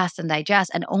rest and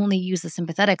digest, and only use the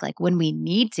sympathetic like when we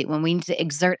need to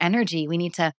exert energy. We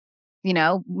need to,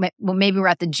 maybe we're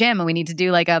at the gym and we need to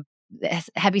do like a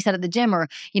heavy set at the gym, or,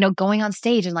 going on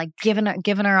stage and like giving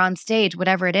her on stage,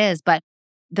 whatever it is. But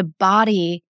the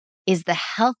body is the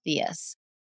healthiest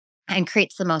and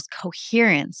creates the most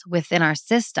coherence within our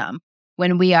system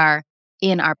when we are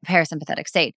in our parasympathetic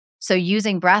state. So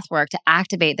using breath work to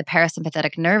activate the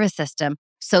parasympathetic nervous system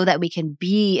so that we can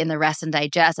be in the rest and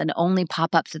digest and only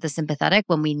pop up to the sympathetic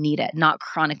when we need it, not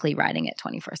chronically riding it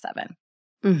 24/7.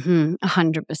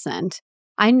 100%.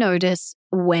 I notice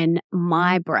when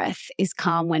my breath is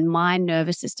calm, when my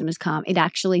nervous system is calm, it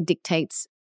actually dictates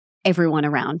everyone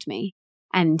around me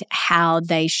and how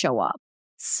they show up.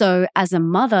 So as a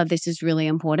mother, this is really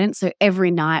important. So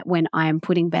every night when I am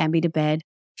putting Bambi to bed,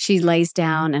 she lays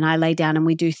down and I lay down and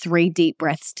we do 3 deep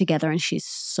breaths together, and she's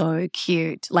so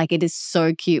cute. Like, it is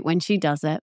so cute when she does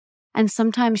it. And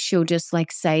sometimes she'll just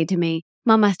like say to me,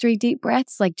 Mama, 3 deep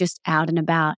breaths, like just out and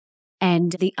about.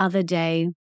 And the other day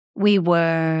we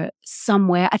were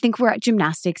somewhere, I think we're at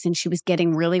gymnastics, and she was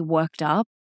getting really worked up.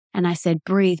 And I said,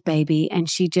 breathe, baby. And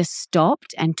she just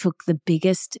stopped and took the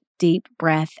biggest deep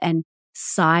breath and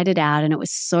sighed it out. And it was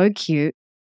so cute.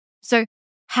 So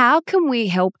how can we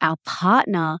help our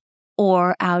partner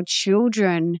or our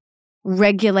children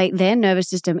regulate their nervous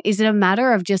system? Is it a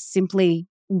matter of just simply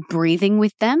breathing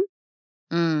with them?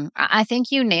 I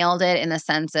think you nailed it in the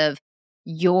sense of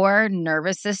your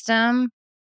nervous system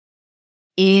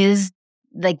is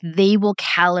like, they will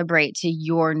calibrate to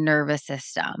your nervous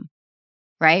system,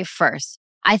 right? First,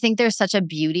 I think there's such a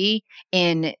beauty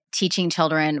in teaching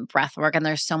children breath work, and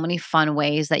there's so many fun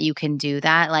ways that you can do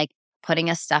that, like putting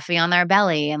a stuffy on their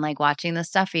belly and like watching the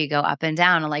stuffy go up and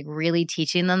down and like really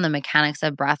teaching them the mechanics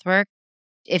of breath work.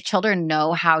 If children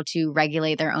know how to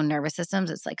regulate their own nervous systems,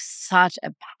 it's like such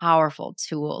a powerful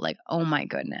tool. Like, oh my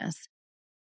goodness.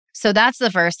 So that's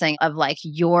the first thing of like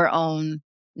your own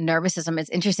nervous system. It's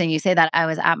interesting you say that. I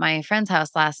was at my friend's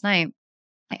house last night,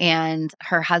 and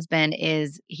her husband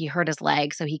he hurt his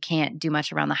leg, so he can't do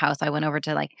much around the house. I went over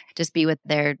to like just be with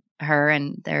her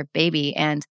and their baby.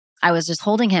 And I was just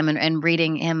holding him and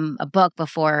reading him a book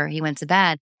before he went to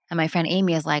bed. And my friend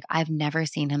Amy is like, I've never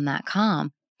seen him that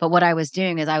calm. But what I was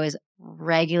doing is I was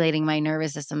regulating my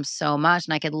nervous system so much,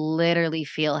 and I could literally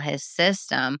feel his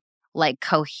system like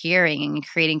cohering and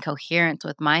creating coherence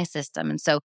with my system. And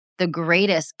so the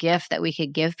greatest gift that we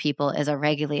could give people is a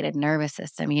regulated nervous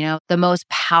system. The most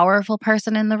powerful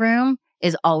person in the room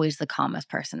is always the calmest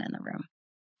person in the room,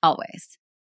 always.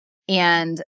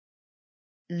 And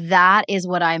that is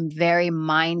what I'm very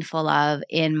mindful of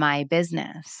in my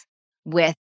business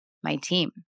with my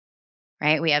team,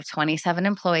 right? We have 27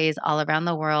 employees all around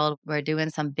the world. We're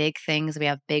doing some big things. We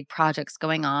have big projects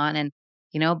going on, and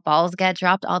balls get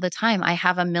dropped all the time. I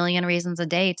have a million reasons a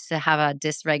day to have a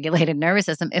dysregulated nervous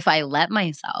system if I let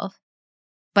myself.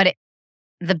 But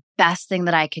the best thing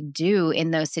that I could do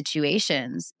in those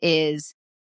situations is,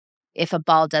 if a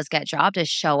ball does get dropped, is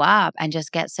show up and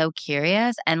just get so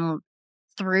curious. And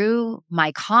through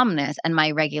my calmness and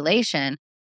my regulation,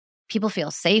 people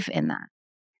feel safe in that.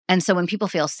 And so when people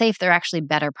feel safe, they're actually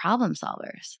better problem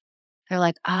solvers. They're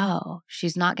like, oh,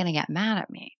 she's not going to get mad at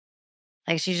me.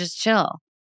 Like, she's just chill.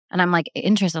 And I'm like,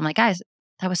 interested. I'm like, guys,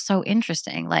 that was so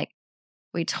interesting. Like,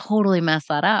 we totally messed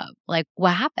that up. Like,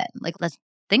 what happened? Like,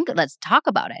 let's talk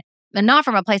about it. And not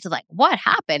from a place of like, what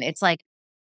happened? It's like,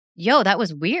 yo, that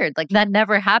was weird. Like, that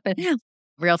never happened.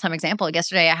 Real-time example.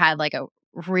 Yesterday, I had like a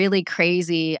really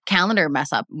crazy calendar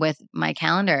mess up with my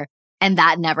calendar. And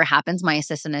that never happens. My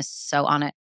assistant is so on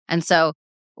it. And so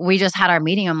we just had our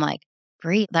meeting. I'm like,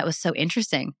 great, that was so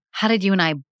interesting. How did you and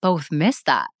I both miss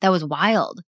that? That was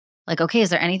wild. Like, okay,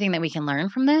 is there anything that we can learn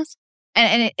from this?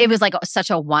 And it was like such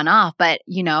a one-off, but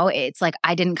it's like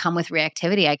I didn't come with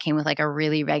reactivity. I came with like a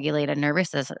really regulated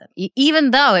nervous system.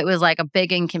 Even though it was like a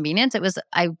big inconvenience,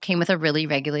 I came with a really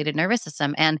regulated nervous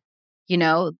system. And,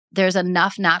 there's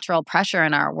enough natural pressure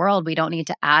in our world. We don't need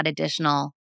to add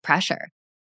additional pressure.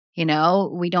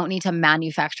 We don't need to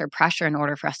manufacture pressure in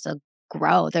order for us to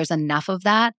grow. There's enough of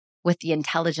that with the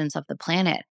intelligence of the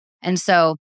planet. And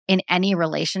so in any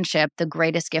relationship, the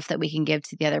greatest gift that we can give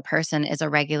to the other person is a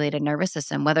regulated nervous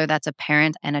system, whether that's a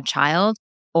parent and a child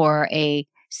or a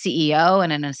CEO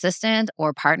and an assistant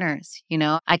or partners.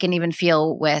 I can even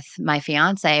feel with my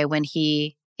fiance when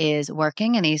he is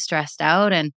working and he's stressed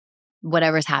out and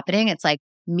whatever's happening, it's like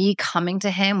me coming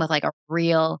to him with like a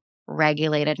real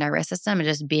regulated nervous system and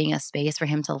just being a space for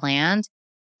him to land.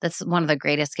 That's one of the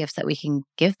greatest gifts that we can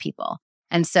give people.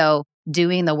 And so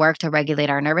doing the work to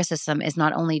regulate our nervous system is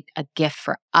not only a gift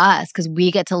for us because we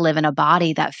get to live in a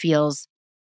body that feels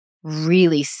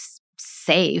really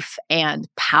safe and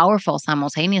powerful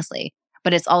simultaneously,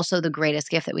 but it's also the greatest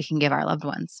gift that we can give our loved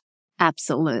ones.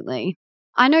 Absolutely.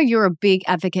 I know you're a big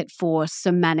advocate for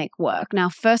somatic work. Now,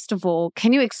 first of all,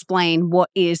 can you explain what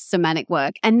is somatic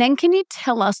work? And then can you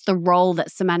tell us the role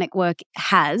that somatic work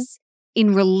has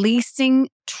in releasing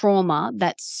trauma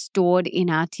that's stored in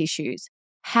our tissues?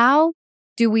 How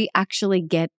do we actually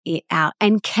get it out?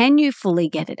 And can you fully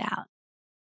get it out?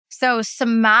 So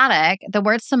somatic, the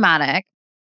word somatic,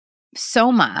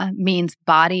 soma means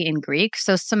body in Greek.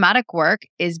 So somatic work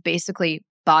is basically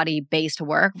body-based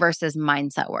work versus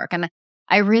mindset work. And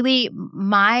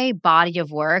my body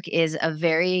of work is a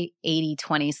very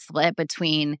 80-20 split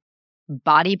between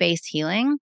body-based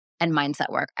healing and mindset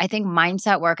work. I think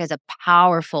mindset work is a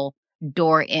powerful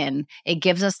door in. It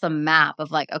gives us the map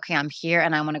of like, okay, I'm here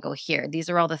and I want to go here. These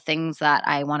are all the things that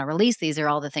I want to release. These are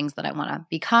all the things that I want to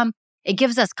become. It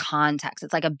gives us context.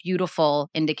 It's like a beautiful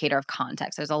indicator of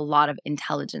context. There's a lot of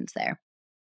intelligence there.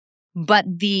 But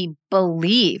the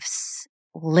beliefs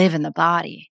live in the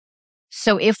body.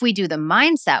 So if we do the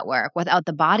mindset work without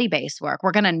the body-based work,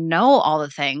 we're going to know all the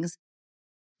things,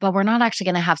 but we're not actually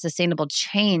going to have sustainable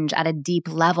change at a deep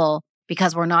level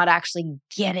because we're not actually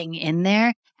getting in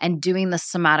there and doing the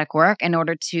somatic work in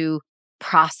order to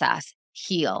process,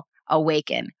 heal,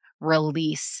 awaken,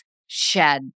 release,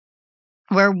 shed.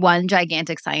 We're one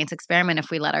gigantic science experiment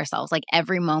if we let ourselves. Like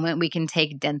every moment we can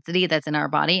take density that's in our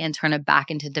body and turn it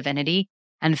back into divinity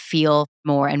and feel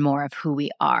more and more of who we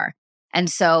are. And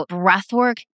so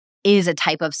breathwork is a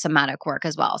type of somatic work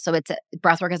as well. So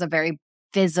breathwork is a very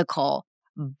physical,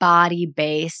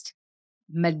 body-based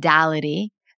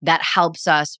modality that helps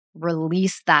us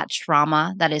release that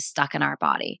trauma that is stuck in our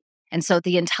body. And so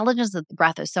the intelligence of the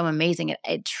breath is so amazing.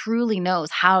 It truly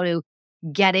knows how to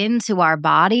get into our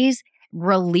bodies,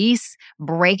 release,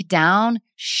 break down,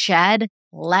 shed,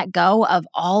 let go of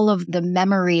all of the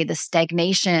memory, the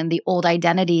stagnation, the old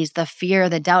identities, the fear,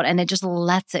 the doubt, and it just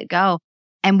lets it go.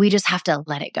 And we just have to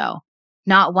let it go,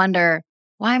 not wonder,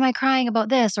 why am I crying about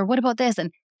this? Or what about this?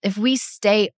 And if we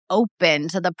stay open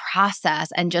to the process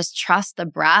and just trust the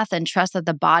breath and trust that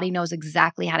the body knows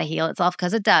exactly how to heal itself,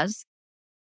 because it does,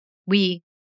 we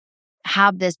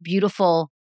have this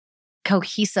beautiful,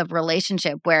 cohesive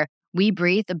relationship where we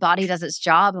breathe, the body does its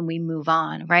job, and we move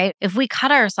on, right? If we cut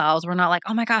ourselves, we're not like,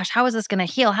 oh my gosh, how is this going to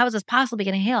heal? How is this possibly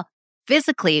going to heal?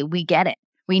 Physically, we get it.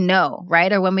 We know,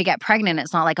 right? Or when we get pregnant,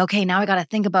 it's not like, okay, now I got to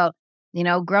think about,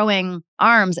 growing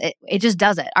arms. It just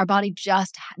does it. Our body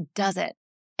just does it.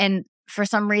 And for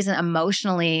some reason,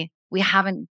 emotionally, we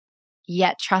haven't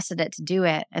yet trusted it to do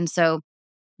it. And so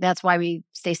that's why we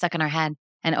stay stuck in our head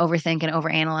and overthink and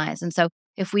overanalyze. And so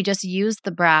if we just use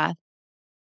the breath,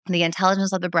 the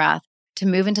intelligence of the breath to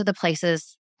move into the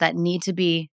places that need to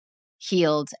be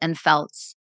healed and felt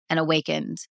and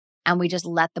awakened. And we just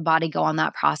let the body go on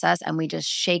that process and we just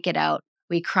shake it out.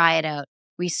 We cry it out.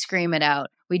 We scream it out.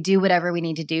 We do whatever we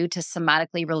need to do to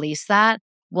somatically release that.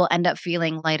 We'll end up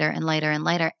feeling lighter and lighter and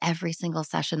lighter every single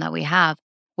session that we have.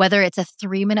 Whether it's a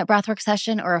 3-minute breathwork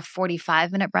session or a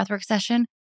 45-minute breathwork session,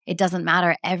 it doesn't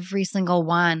matter. Every single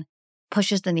one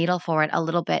pushes the needle forward a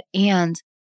little bit. And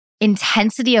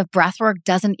intensity of breathwork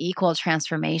doesn't equal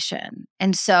transformation.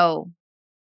 And so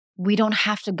we don't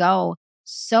have to go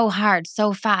so hard,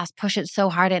 so fast, push it so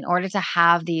hard in order to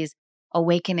have these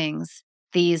awakenings,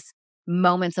 these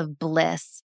moments of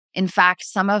bliss. In fact,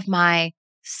 some of my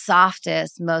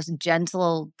softest, most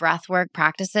gentle breathwork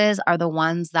practices are the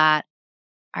ones that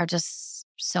are just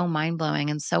so mind-blowing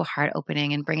and so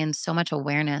heart-opening and bring in so much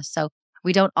awareness. So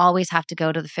we don't always have to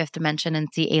go to the fifth dimension and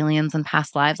see aliens in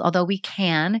past lives, although we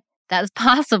can. That is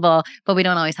possible, but we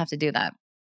don't always have to do that.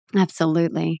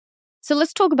 Absolutely. So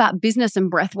let's talk about business and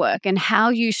breath work and how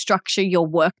you structure your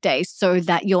workday so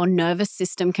that your nervous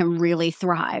system can really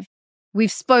thrive.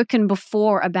 We've spoken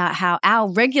before about how our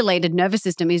regulated nervous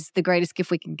system is the greatest gift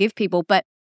we can give people, but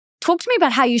talk to me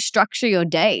about how you structure your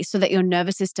day so that your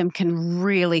nervous system can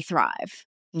really thrive.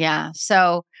 Yeah.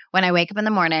 So when I wake up in the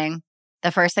morning,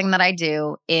 the first thing that I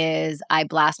do is I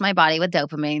blast my body with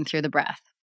dopamine through the breath.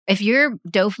 If your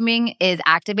dopamine is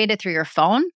activated through your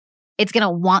phone, it's going to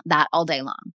want that all day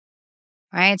long,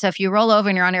 right? So if you roll over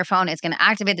and you're on your phone, it's going to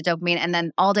activate the dopamine, and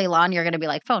then all day long, you're going to be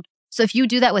like phone. So if you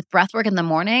do that with breath work in the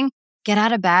morning, get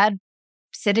out of bed,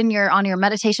 sit on your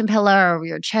meditation pillow or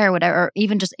your chair, whatever, or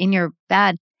even just in your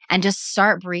bed and just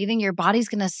start breathing. Your body's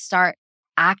going to start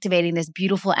activating this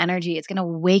beautiful energy. It's going to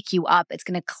wake you up. It's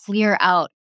going to clear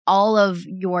out all of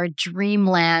your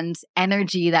dreamland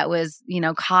energy that was,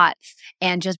 caught,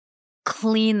 and just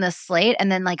clean the slate.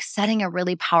 And then like setting a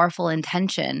really powerful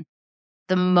intention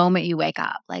the moment you wake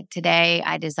up. Like today,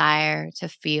 I desire to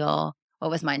feel,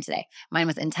 what was mine today? Mine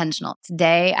was intentional.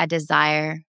 Today, I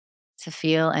desire to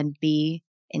feel and be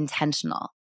intentional,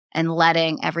 and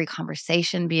letting every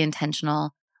conversation be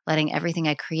intentional, letting everything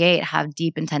I create have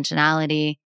deep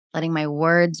intentionality, letting my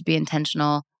words be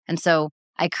intentional. And so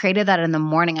I created that in the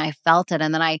morning. I felt it.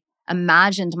 And then I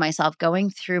imagined myself going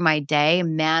through my day,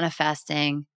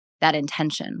 manifesting that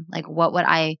intention. Like, what would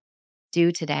I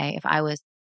do today if I was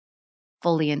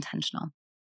fully intentional?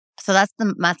 So that's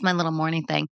my little morning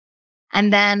thing.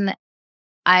 And then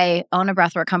I own a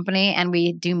breathwork company and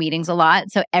we do meetings a lot.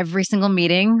 So every single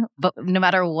meeting, but no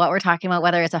matter what we're talking about,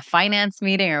 whether it's a finance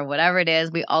meeting or whatever it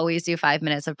is, we always do 5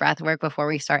 minutes of breathwork before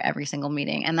we start every single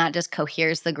meeting. And that just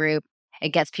coheres the group. It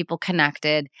gets people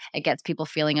connected. It gets people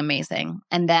feeling amazing.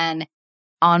 And then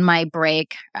on my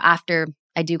break, after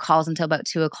I do calls until about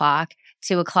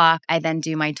 2:00, I then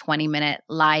do my 20-minute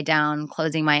lie down,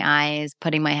 closing my eyes,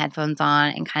 putting my headphones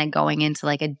on, and kind of going into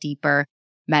like a deeper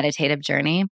meditative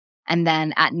journey. And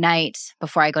then at night,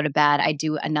 before I go to bed, I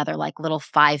do another like little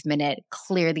 5-minute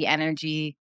clear the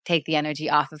energy, take the energy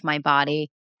off of my body.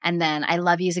 And then I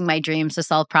love using my dreams to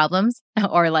solve problems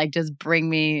or like just bring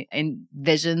me in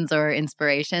visions or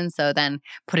inspiration. So then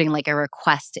putting like a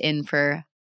request in for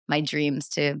my dreams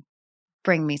to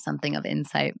bring me something of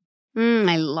insight.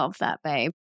 I love that,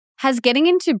 babe. Has getting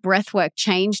into breathwork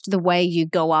changed the way you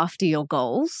go after your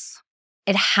goals?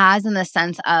 It has, in the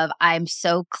sense of I'm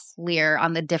so clear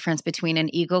on the difference between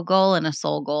an ego goal and a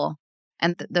soul goal.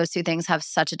 And those two things have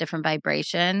such a different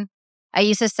vibration. I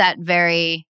used to set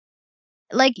very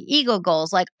like ego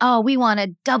goals, like, oh, we want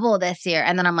to double this year.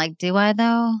 And then I'm like, do I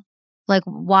though? Like,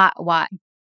 what?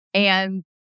 And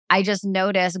I just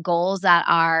notice goals that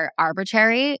are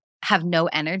arbitrary have no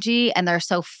energy and they're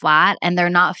so flat and they're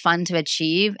not fun to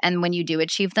achieve. And when you do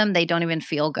achieve them, they don't even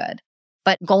feel good.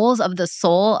 But goals of the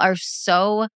soul are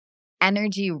so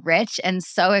energy rich and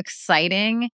so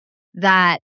exciting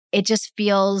that it just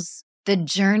feels, the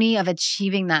journey of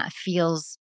achieving that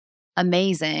feels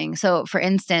amazing. So for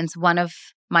instance, one of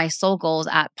my soul goals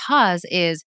at Pause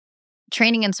is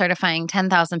training and certifying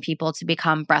 10,000 people to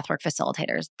become breathwork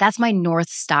facilitators. That's my North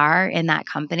Star in that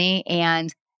company.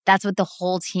 And that's what the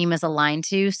whole team is aligned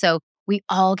to. So we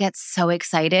all get so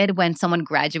excited when someone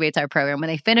graduates our program. When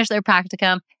they finish their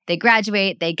practicum, they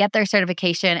graduate, they get their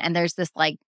certification, and there's this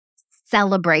like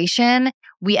celebration.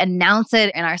 We announce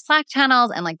it in our Slack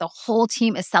channels, and like the whole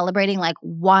team is celebrating like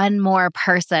one more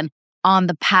person on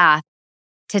the path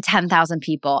to 10,000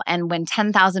 people. And when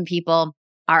 10,000 people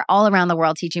are all around the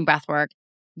world teaching breathwork,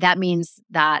 that means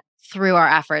that through our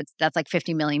efforts, that's like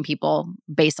 50 million people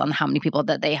based on how many people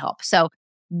that they help. So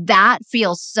that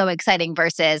feels so exciting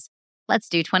versus let's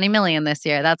do 20 million this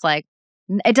year. That's like,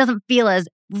 it doesn't feel as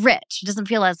rich. It doesn't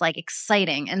feel as like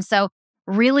exciting. And so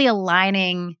really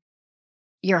aligning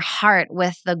your heart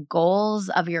with the goals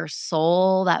of your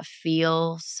soul that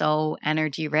feel so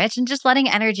energy rich, and just letting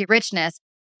energy richness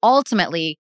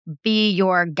ultimately be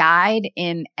your guide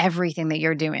in everything that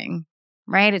you're doing,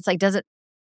 right? It's like, do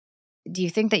you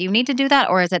think that you need to do that?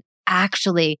 Or is it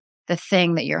actually the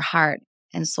thing that your heart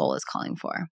and soul is calling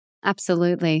for?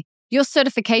 Absolutely. Your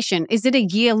certification, is it a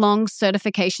year-long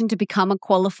certification to become a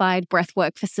qualified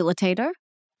breathwork facilitator?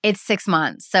 It's 6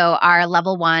 months. So our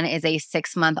level 1 is a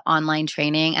 6-month online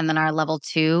training. And then our level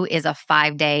 2 is a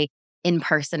 5-day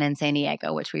in-person in San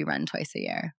Diego, which we run twice a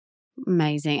year.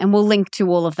 Amazing. And we'll link to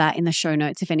all of that in the show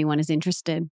notes if anyone is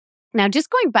interested. Now, just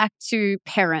going back to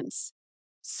parents.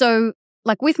 So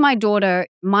like with my daughter,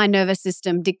 my nervous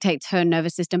system dictates her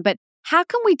nervous system. But how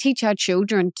can we teach our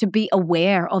children to be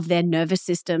aware of their nervous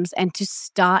systems and to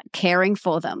start caring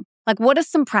for them? Like, what are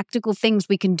some practical things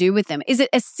we can do with them? Is it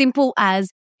as simple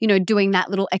as, doing that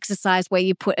little exercise where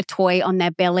you put a toy on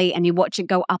their belly and you watch it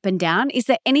go up and down? Is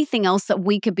there anything else that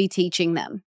we could be teaching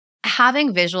them?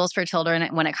 Having visuals for children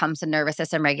when it comes to nervous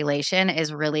system regulation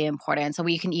is really important. So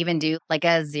we can even do like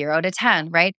a 0 to 10,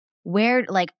 right? Where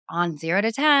like on 0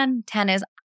 to 10, 10 is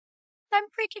I'm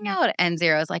freaking out. And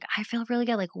 0 is like, I feel really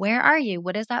good. Like, where are you?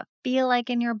 What does that feel like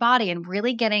in your body? And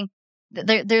really getting,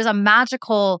 there's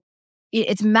a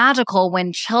it's magical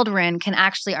when children can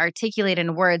actually articulate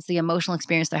in words the emotional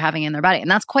experience they're having in their body.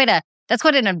 And that's quite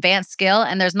an advanced skill.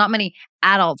 And there's not many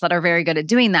adults that are very good at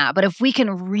doing that. But if we can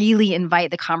really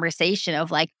invite the conversation of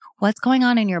like, what's going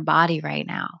on in your body right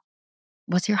now?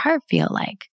 What's your heart feel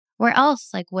like? Where else?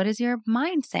 Like, what is your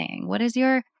mind saying? What is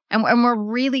your, and we're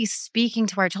really speaking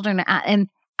to our children and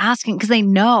asking, because they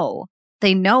know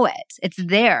it. It's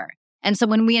there. And so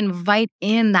when we invite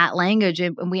in that language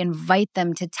and we invite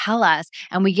them to tell us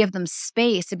and we give them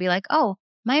space to be like, oh,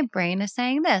 my brain is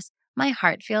saying this. My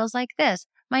heart feels like this.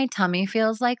 My tummy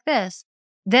feels like this.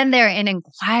 Then they're in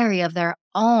inquiry of their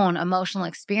own emotional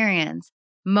experience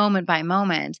moment by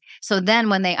moment. So then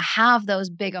when they have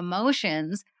those big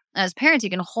emotions, as parents,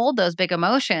 you can hold those big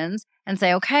emotions and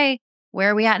say, okay, where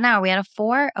are we at now? Are we at a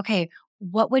 4? Okay,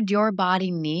 what would your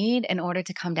body need in order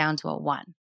to come down to a 1?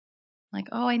 Like,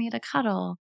 oh, I need a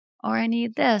cuddle, or I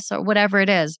need this, or whatever it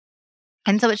is.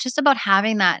 And so it's just about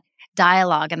having that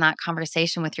dialogue and that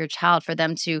conversation with your child for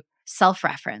them to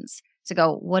self-reference, to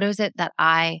go, what is it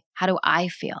how do I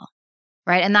feel?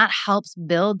 Right. And that helps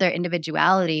build their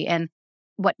individuality. And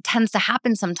what tends to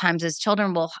happen sometimes is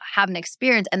children will have an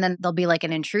experience and then there'll be like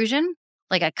an intrusion,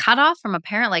 like a cutoff from a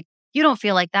parent, like, you don't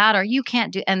feel like that, or you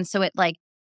can't do. And so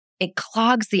it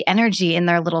clogs the energy in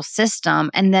their little system.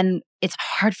 And then it's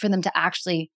hard for them to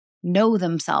actually know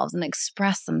themselves and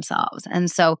express themselves.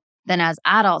 And so then as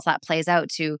adults, that plays out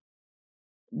to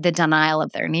the denial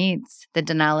of their needs, the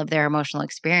denial of their emotional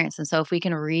experience. And so if we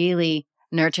can really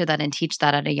nurture that and teach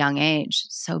that at a young age,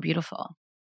 so beautiful.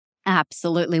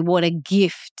 Absolutely. What a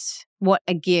gift. What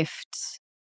a gift.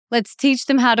 Let's teach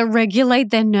them how to regulate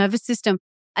their nervous system.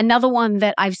 Another one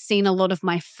that I've seen a lot of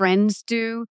my friends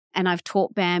do, and I've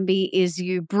taught Bambi, is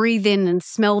you breathe in and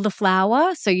smell the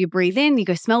flower. So you breathe in, you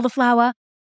go smell the flower,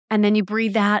 and then you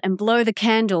breathe out and blow the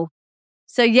candle.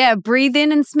 So yeah, breathe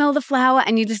in and smell the flower,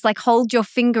 and you just like hold your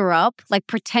finger up, like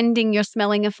pretending you're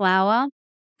smelling a flower,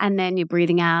 and then you're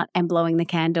breathing out and blowing the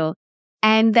candle.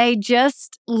 And they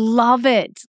just love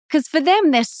it because for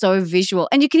them, they're so visual.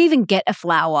 And you can even get a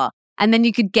flower and then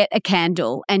you could get a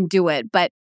candle and do it.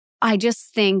 But I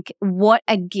just think what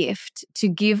a gift to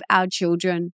give our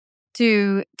children,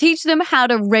 to teach them how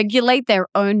to regulate their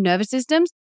own nervous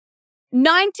systems.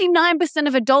 99%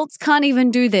 of adults can't even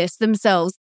do this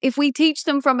themselves. If we teach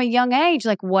them from a young age,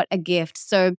 like what a gift.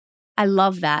 So I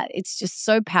love that. It's just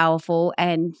so powerful.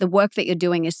 And the work that you're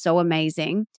doing is so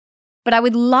amazing. But I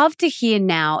would love to hear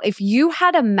now, if you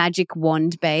had a magic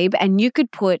wand, babe, and you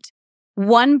could put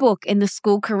one book in the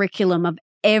school curriculum of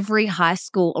every high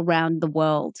school around the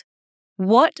world,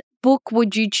 what book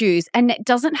would you choose? And it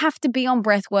doesn't have to be on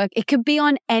breathwork. It could be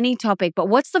on any topic. But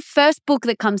what's the first book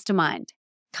that comes to mind?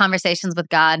 Conversations with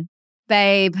God.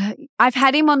 Babe, I've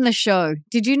had him on the show.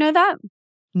 Did you know that?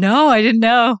 No, I didn't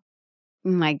know. Oh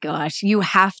my gosh, you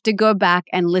have to go back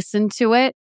and listen to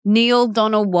it. Neil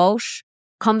Donald Walsh,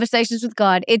 Conversations with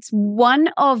God. It's one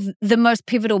of the most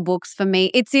pivotal books for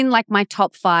me. It's in like my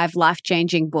top 5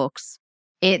 life-changing books.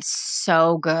 It's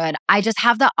so good. I just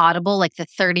have the Audible, like the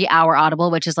 30-hour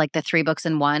Audible, which is like the 3 books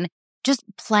in one, just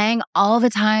playing all the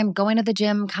time, going to the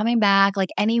gym, coming back, like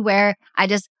anywhere. I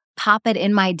just pop it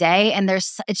in my day and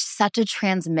it's such a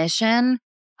transmission.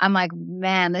 I'm like,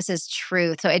 man, this is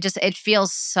truth. So it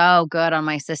feels so good on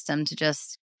my system to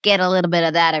just get a little bit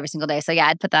of that every single day. So yeah,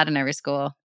 I'd put that in every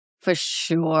school. For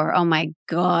sure. Oh my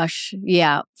gosh.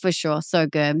 Yeah, for sure. So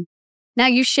good. Now,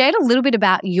 you shared a little bit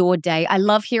about your day. I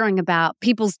love hearing about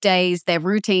people's days, their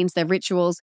routines, their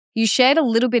rituals. You shared a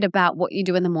little bit about what you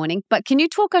do in the morning, but can you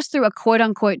talk us through a quote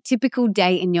unquote typical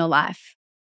day in your life?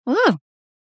 Ooh.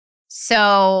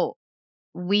 So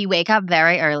we wake up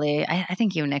very early. I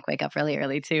think you and Nick wake up really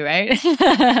early too, right?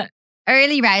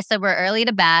 Early rise. So we're early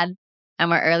to bed and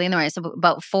we're early in the morning. So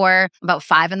about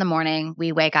 5 in the morning,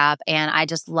 we wake up and I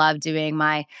just love doing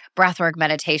my breathwork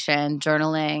meditation,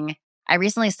 journaling. I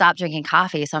recently stopped drinking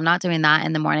coffee, so I'm not doing that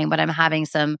in the morning, but I'm having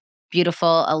some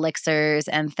beautiful elixirs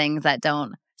and things that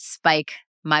don't spike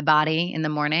my body in the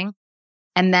morning.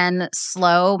 And then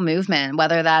slow movement,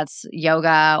 whether that's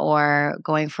yoga or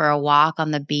going for a walk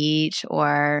on the beach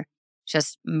or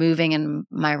just moving in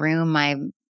my room,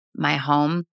 my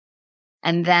home.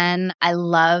 And then I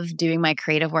love doing my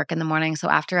creative work in the morning. So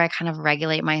after I kind of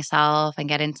regulate myself and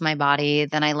get into my body,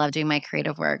 then I love doing my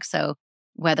creative work. So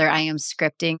whether I am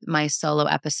scripting my solo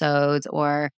episodes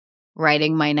or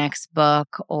writing my next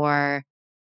book or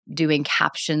doing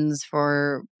captions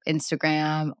for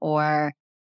Instagram or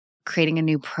creating a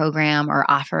new program or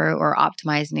offer or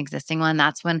optimize an existing one,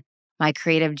 that's when my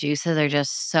creative juices are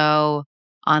just so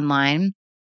online.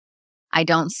 I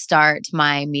don't start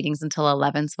my meetings until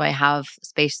 11, so I have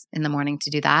space in the morning to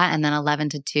do that. And then 11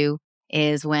 to 2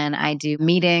 is when I do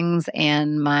meetings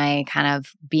and my kind of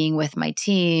being with my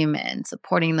team and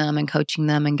supporting them and coaching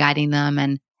them and guiding them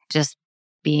and just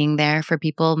being there for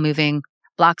people, moving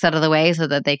blocks out of the way so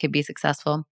that they could be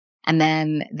successful. And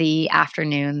then the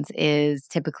afternoons is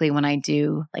typically when I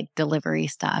do like delivery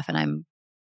stuff and I'm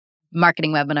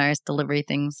marketing webinars, delivery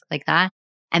things like that.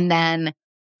 And then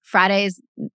Fridays,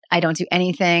 I don't do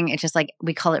anything. It's just like,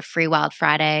 we call it Free Wild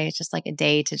Friday. It's just like a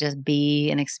day to just be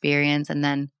and experience and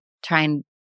then try and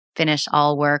finish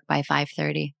all work by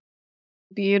 5:30.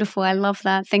 Beautiful. I love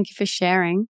that. Thank you for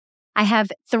sharing. I have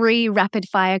 3 rapid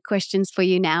fire questions for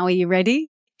you now. Are you ready?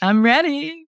 I'm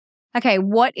ready. Okay.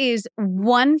 What is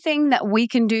one thing that we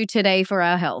can do today for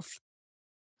our health?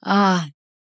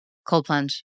 Cold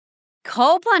plunge.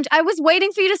 Cold plunge. I was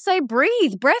waiting for you to say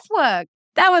breathwork.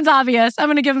 That one's obvious. I'm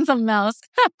going to give him something else.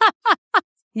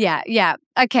 Yeah.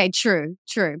 Okay, true.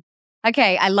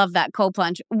 Okay, I love that cold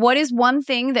plunge. What is one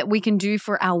thing that we can do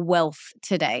for our wealth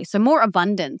today? So more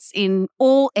abundance in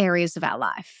all areas of our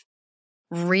life.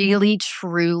 Really,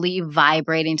 truly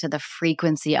vibrating to the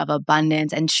frequency of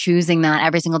abundance and choosing that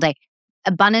every single day.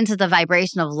 Abundance is the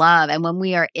vibration of love. And when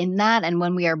we are in that and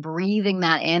when we are breathing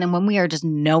that in and when we are just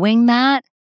knowing that,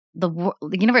 the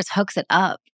universe hooks it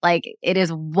up. Like it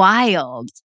is wild.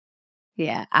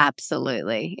 Yeah,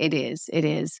 absolutely. It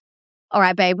is. All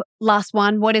right, babe. Last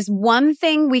one. What is one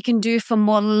thing we can do for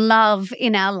more love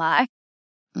in our life?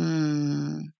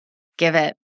 Give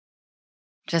it.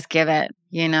 Just give it.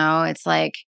 It's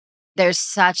like there's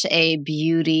such a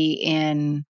beauty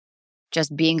in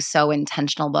just being so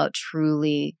intentional about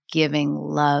truly giving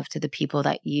love to the people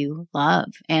that you love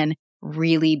and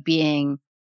really being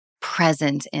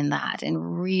present in that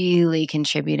and really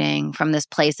contributing from this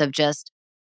place of just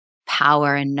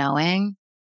power and knowing.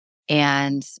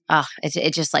 And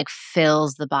it just like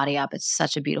fills the body up. It's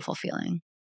such a beautiful feeling.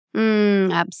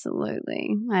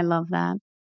 Absolutely. I love that.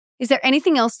 Is there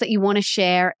anything else that you want to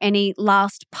share? Any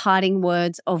last parting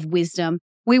words of wisdom?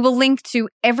 We will link to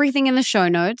everything in the show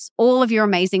notes, all of your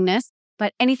amazingness,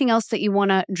 but anything else that you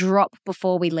want to drop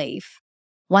before we leave?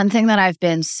 One thing that I've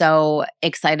been so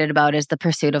excited about is the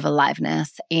pursuit of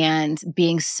aliveness and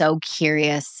being so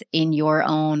curious in your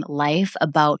own life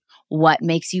about what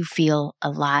makes you feel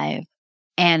alive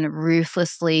and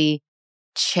ruthlessly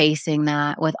chasing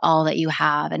that with all that you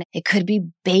have. And it could be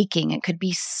baking, it could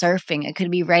be surfing, it could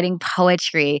be writing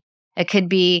poetry, it could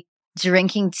be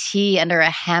drinking tea under a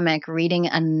hammock, reading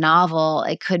a novel,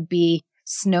 it could be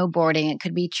snowboarding, it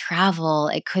could be travel,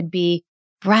 it could be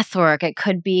breathwork, it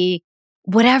could be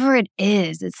whatever it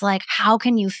is. It's like, how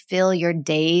can you fill your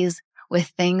days with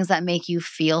things that make you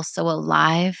feel so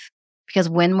alive? Because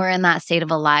when we're in that state of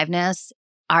aliveness,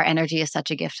 our energy is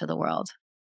such a gift to the world.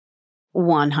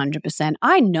 100%.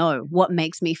 I know what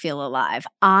makes me feel alive.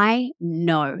 I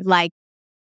know, like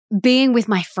being with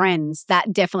my friends,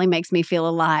 that definitely makes me feel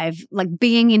alive. Like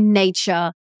being in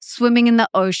nature, swimming in the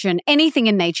ocean, anything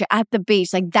in nature, at the beach,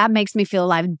 like that makes me feel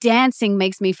alive. Dancing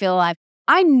makes me feel alive.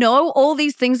 I know all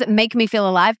these things that make me feel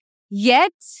alive,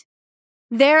 yet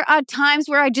there are times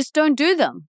where I just don't do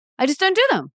them.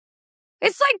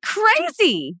 It's like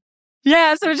crazy.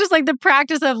 Yeah, so it's just like the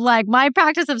practice of like, my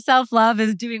practice of self-love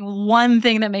is doing one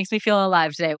thing that makes me feel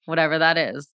alive today, whatever that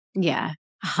is. Yeah,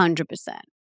 100%.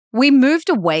 We moved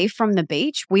away from the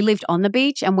beach. We lived on the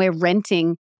beach and we're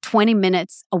renting 20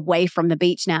 minutes away from the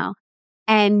beach now.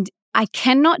 And I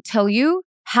cannot tell you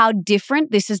how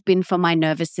different this has been for my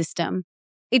nervous system.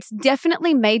 It's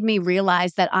definitely made me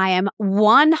realize that I am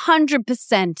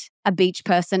 100% a beach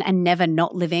person and never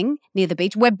not living near the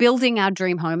beach. We're building our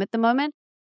dream home at the moment.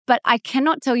 But I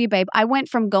cannot tell you, babe, I went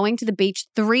from going to the beach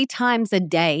 3 times a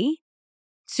day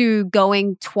to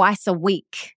going twice a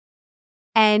week.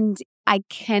 And I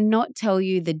cannot tell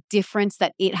you the difference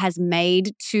that it has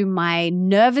made to my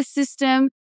nervous system,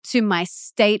 to my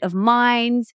state of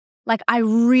mind. Like I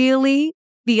really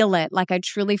feel it. Like I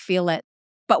truly feel it.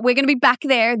 But we're going to be back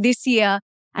there this year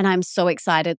and I'm so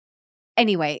excited.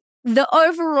 Anyway, the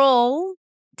overall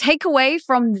takeaway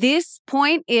from this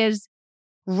point is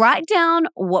write down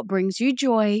what brings you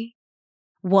joy,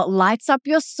 what lights up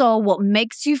your soul, what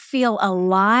makes you feel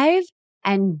alive,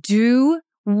 and do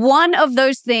one of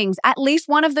those things, at least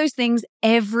one of those things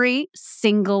every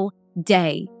single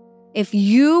day. If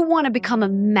you want to become a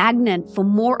magnet for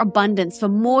more abundance, for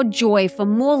more joy, for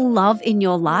more love in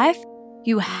your life,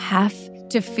 you have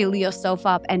to fill yourself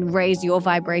up and raise your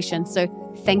vibration. So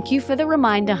thank you for the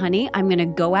reminder, honey. I'm going to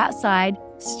go outside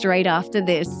straight after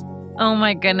this. Oh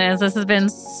my goodness, this has been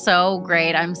so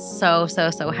great. I'm so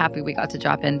happy we got to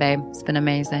drop in, babe. It's been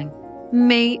amazing.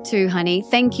 Me too, honey.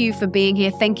 Thank you for being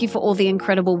here. Thank you for all the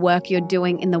incredible work you're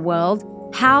doing in the world.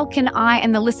 How can I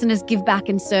and the listeners give back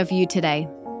and serve you today?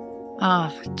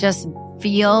 Just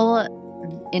feel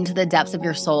into the depths of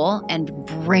your soul and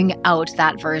bring out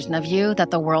that version of you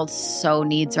that the world so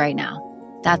needs right now.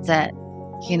 That's it.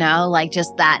 Like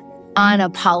just that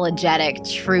unapologetic,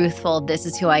 truthful, this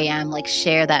is who I am, like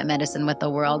share that medicine with the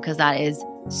world because that is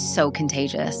so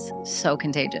contagious. So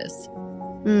contagious.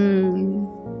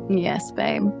 Yes,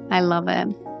 babe. I love it.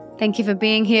 Thank you for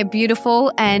being here,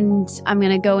 beautiful. And I'm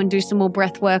going to go and do some more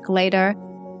breath work later.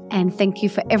 And thank you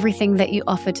for everything that you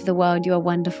offer to the world. You are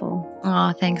wonderful.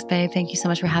 Oh, thanks, babe. Thank you so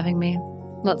much for having me.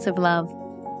 Lots of love.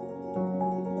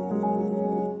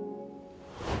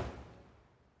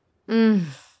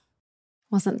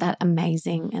 Wasn't that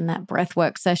amazing? And that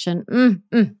breathwork session.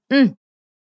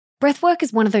 Breathwork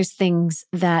is one of those things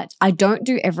that I don't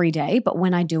do every day, but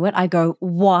when I do it, I go,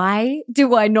 why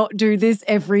do I not do this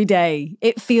every day?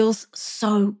 It feels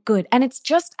so good. And it's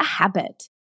just a habit.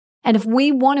 And if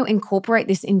we want to incorporate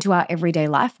this into our everyday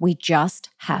life, we just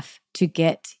have to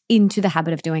get into the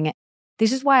habit of doing it.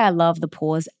 This is why I love the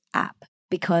Pause app,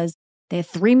 because they're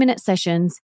 3-minute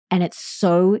sessions and it's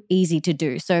so easy to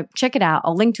do. So check it out.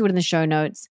 I'll link to it in the show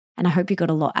notes. And I hope you got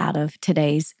a lot out of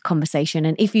today's conversation.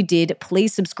 And if you did,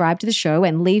 please subscribe to the show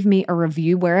and leave me a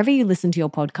review wherever you listen to your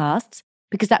podcasts,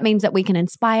 because that means that we can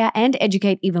inspire and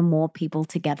educate even more people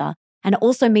together. And it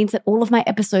also means that all of my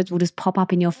episodes will just pop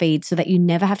up in your feed so that you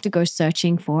never have to go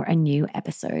searching for a new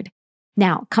episode.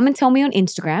 Now, come and tell me on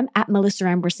Instagram at Melissa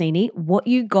Ambrosini what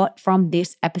you got from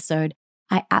this episode.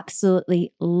 I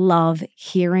absolutely love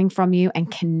hearing from you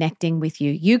and connecting with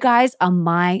you. You guys are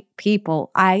my people.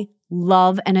 I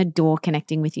love and adore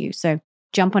connecting with you. So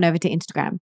jump on over to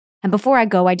Instagram. And before I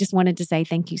go, I just wanted to say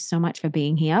thank you so much for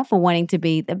being here, for wanting to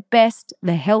be the best,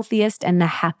 the healthiest, and the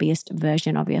happiest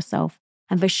version of yourself,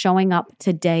 and for showing up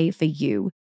today for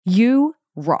you. You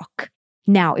rock.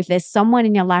 Now, if there's someone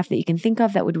in your life that you can think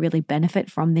of that would really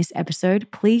benefit from this episode,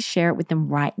 please share it with them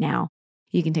right now.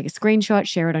 You can take a screenshot,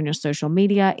 share it on your social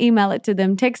media, email it to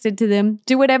them, text it to them,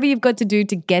 do whatever you've got to do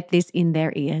to get this in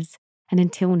their ears. And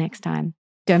until next time,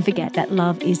 don't forget that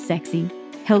love is sexy,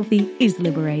 healthy is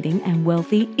liberating, and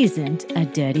wealthy isn't a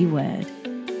dirty word.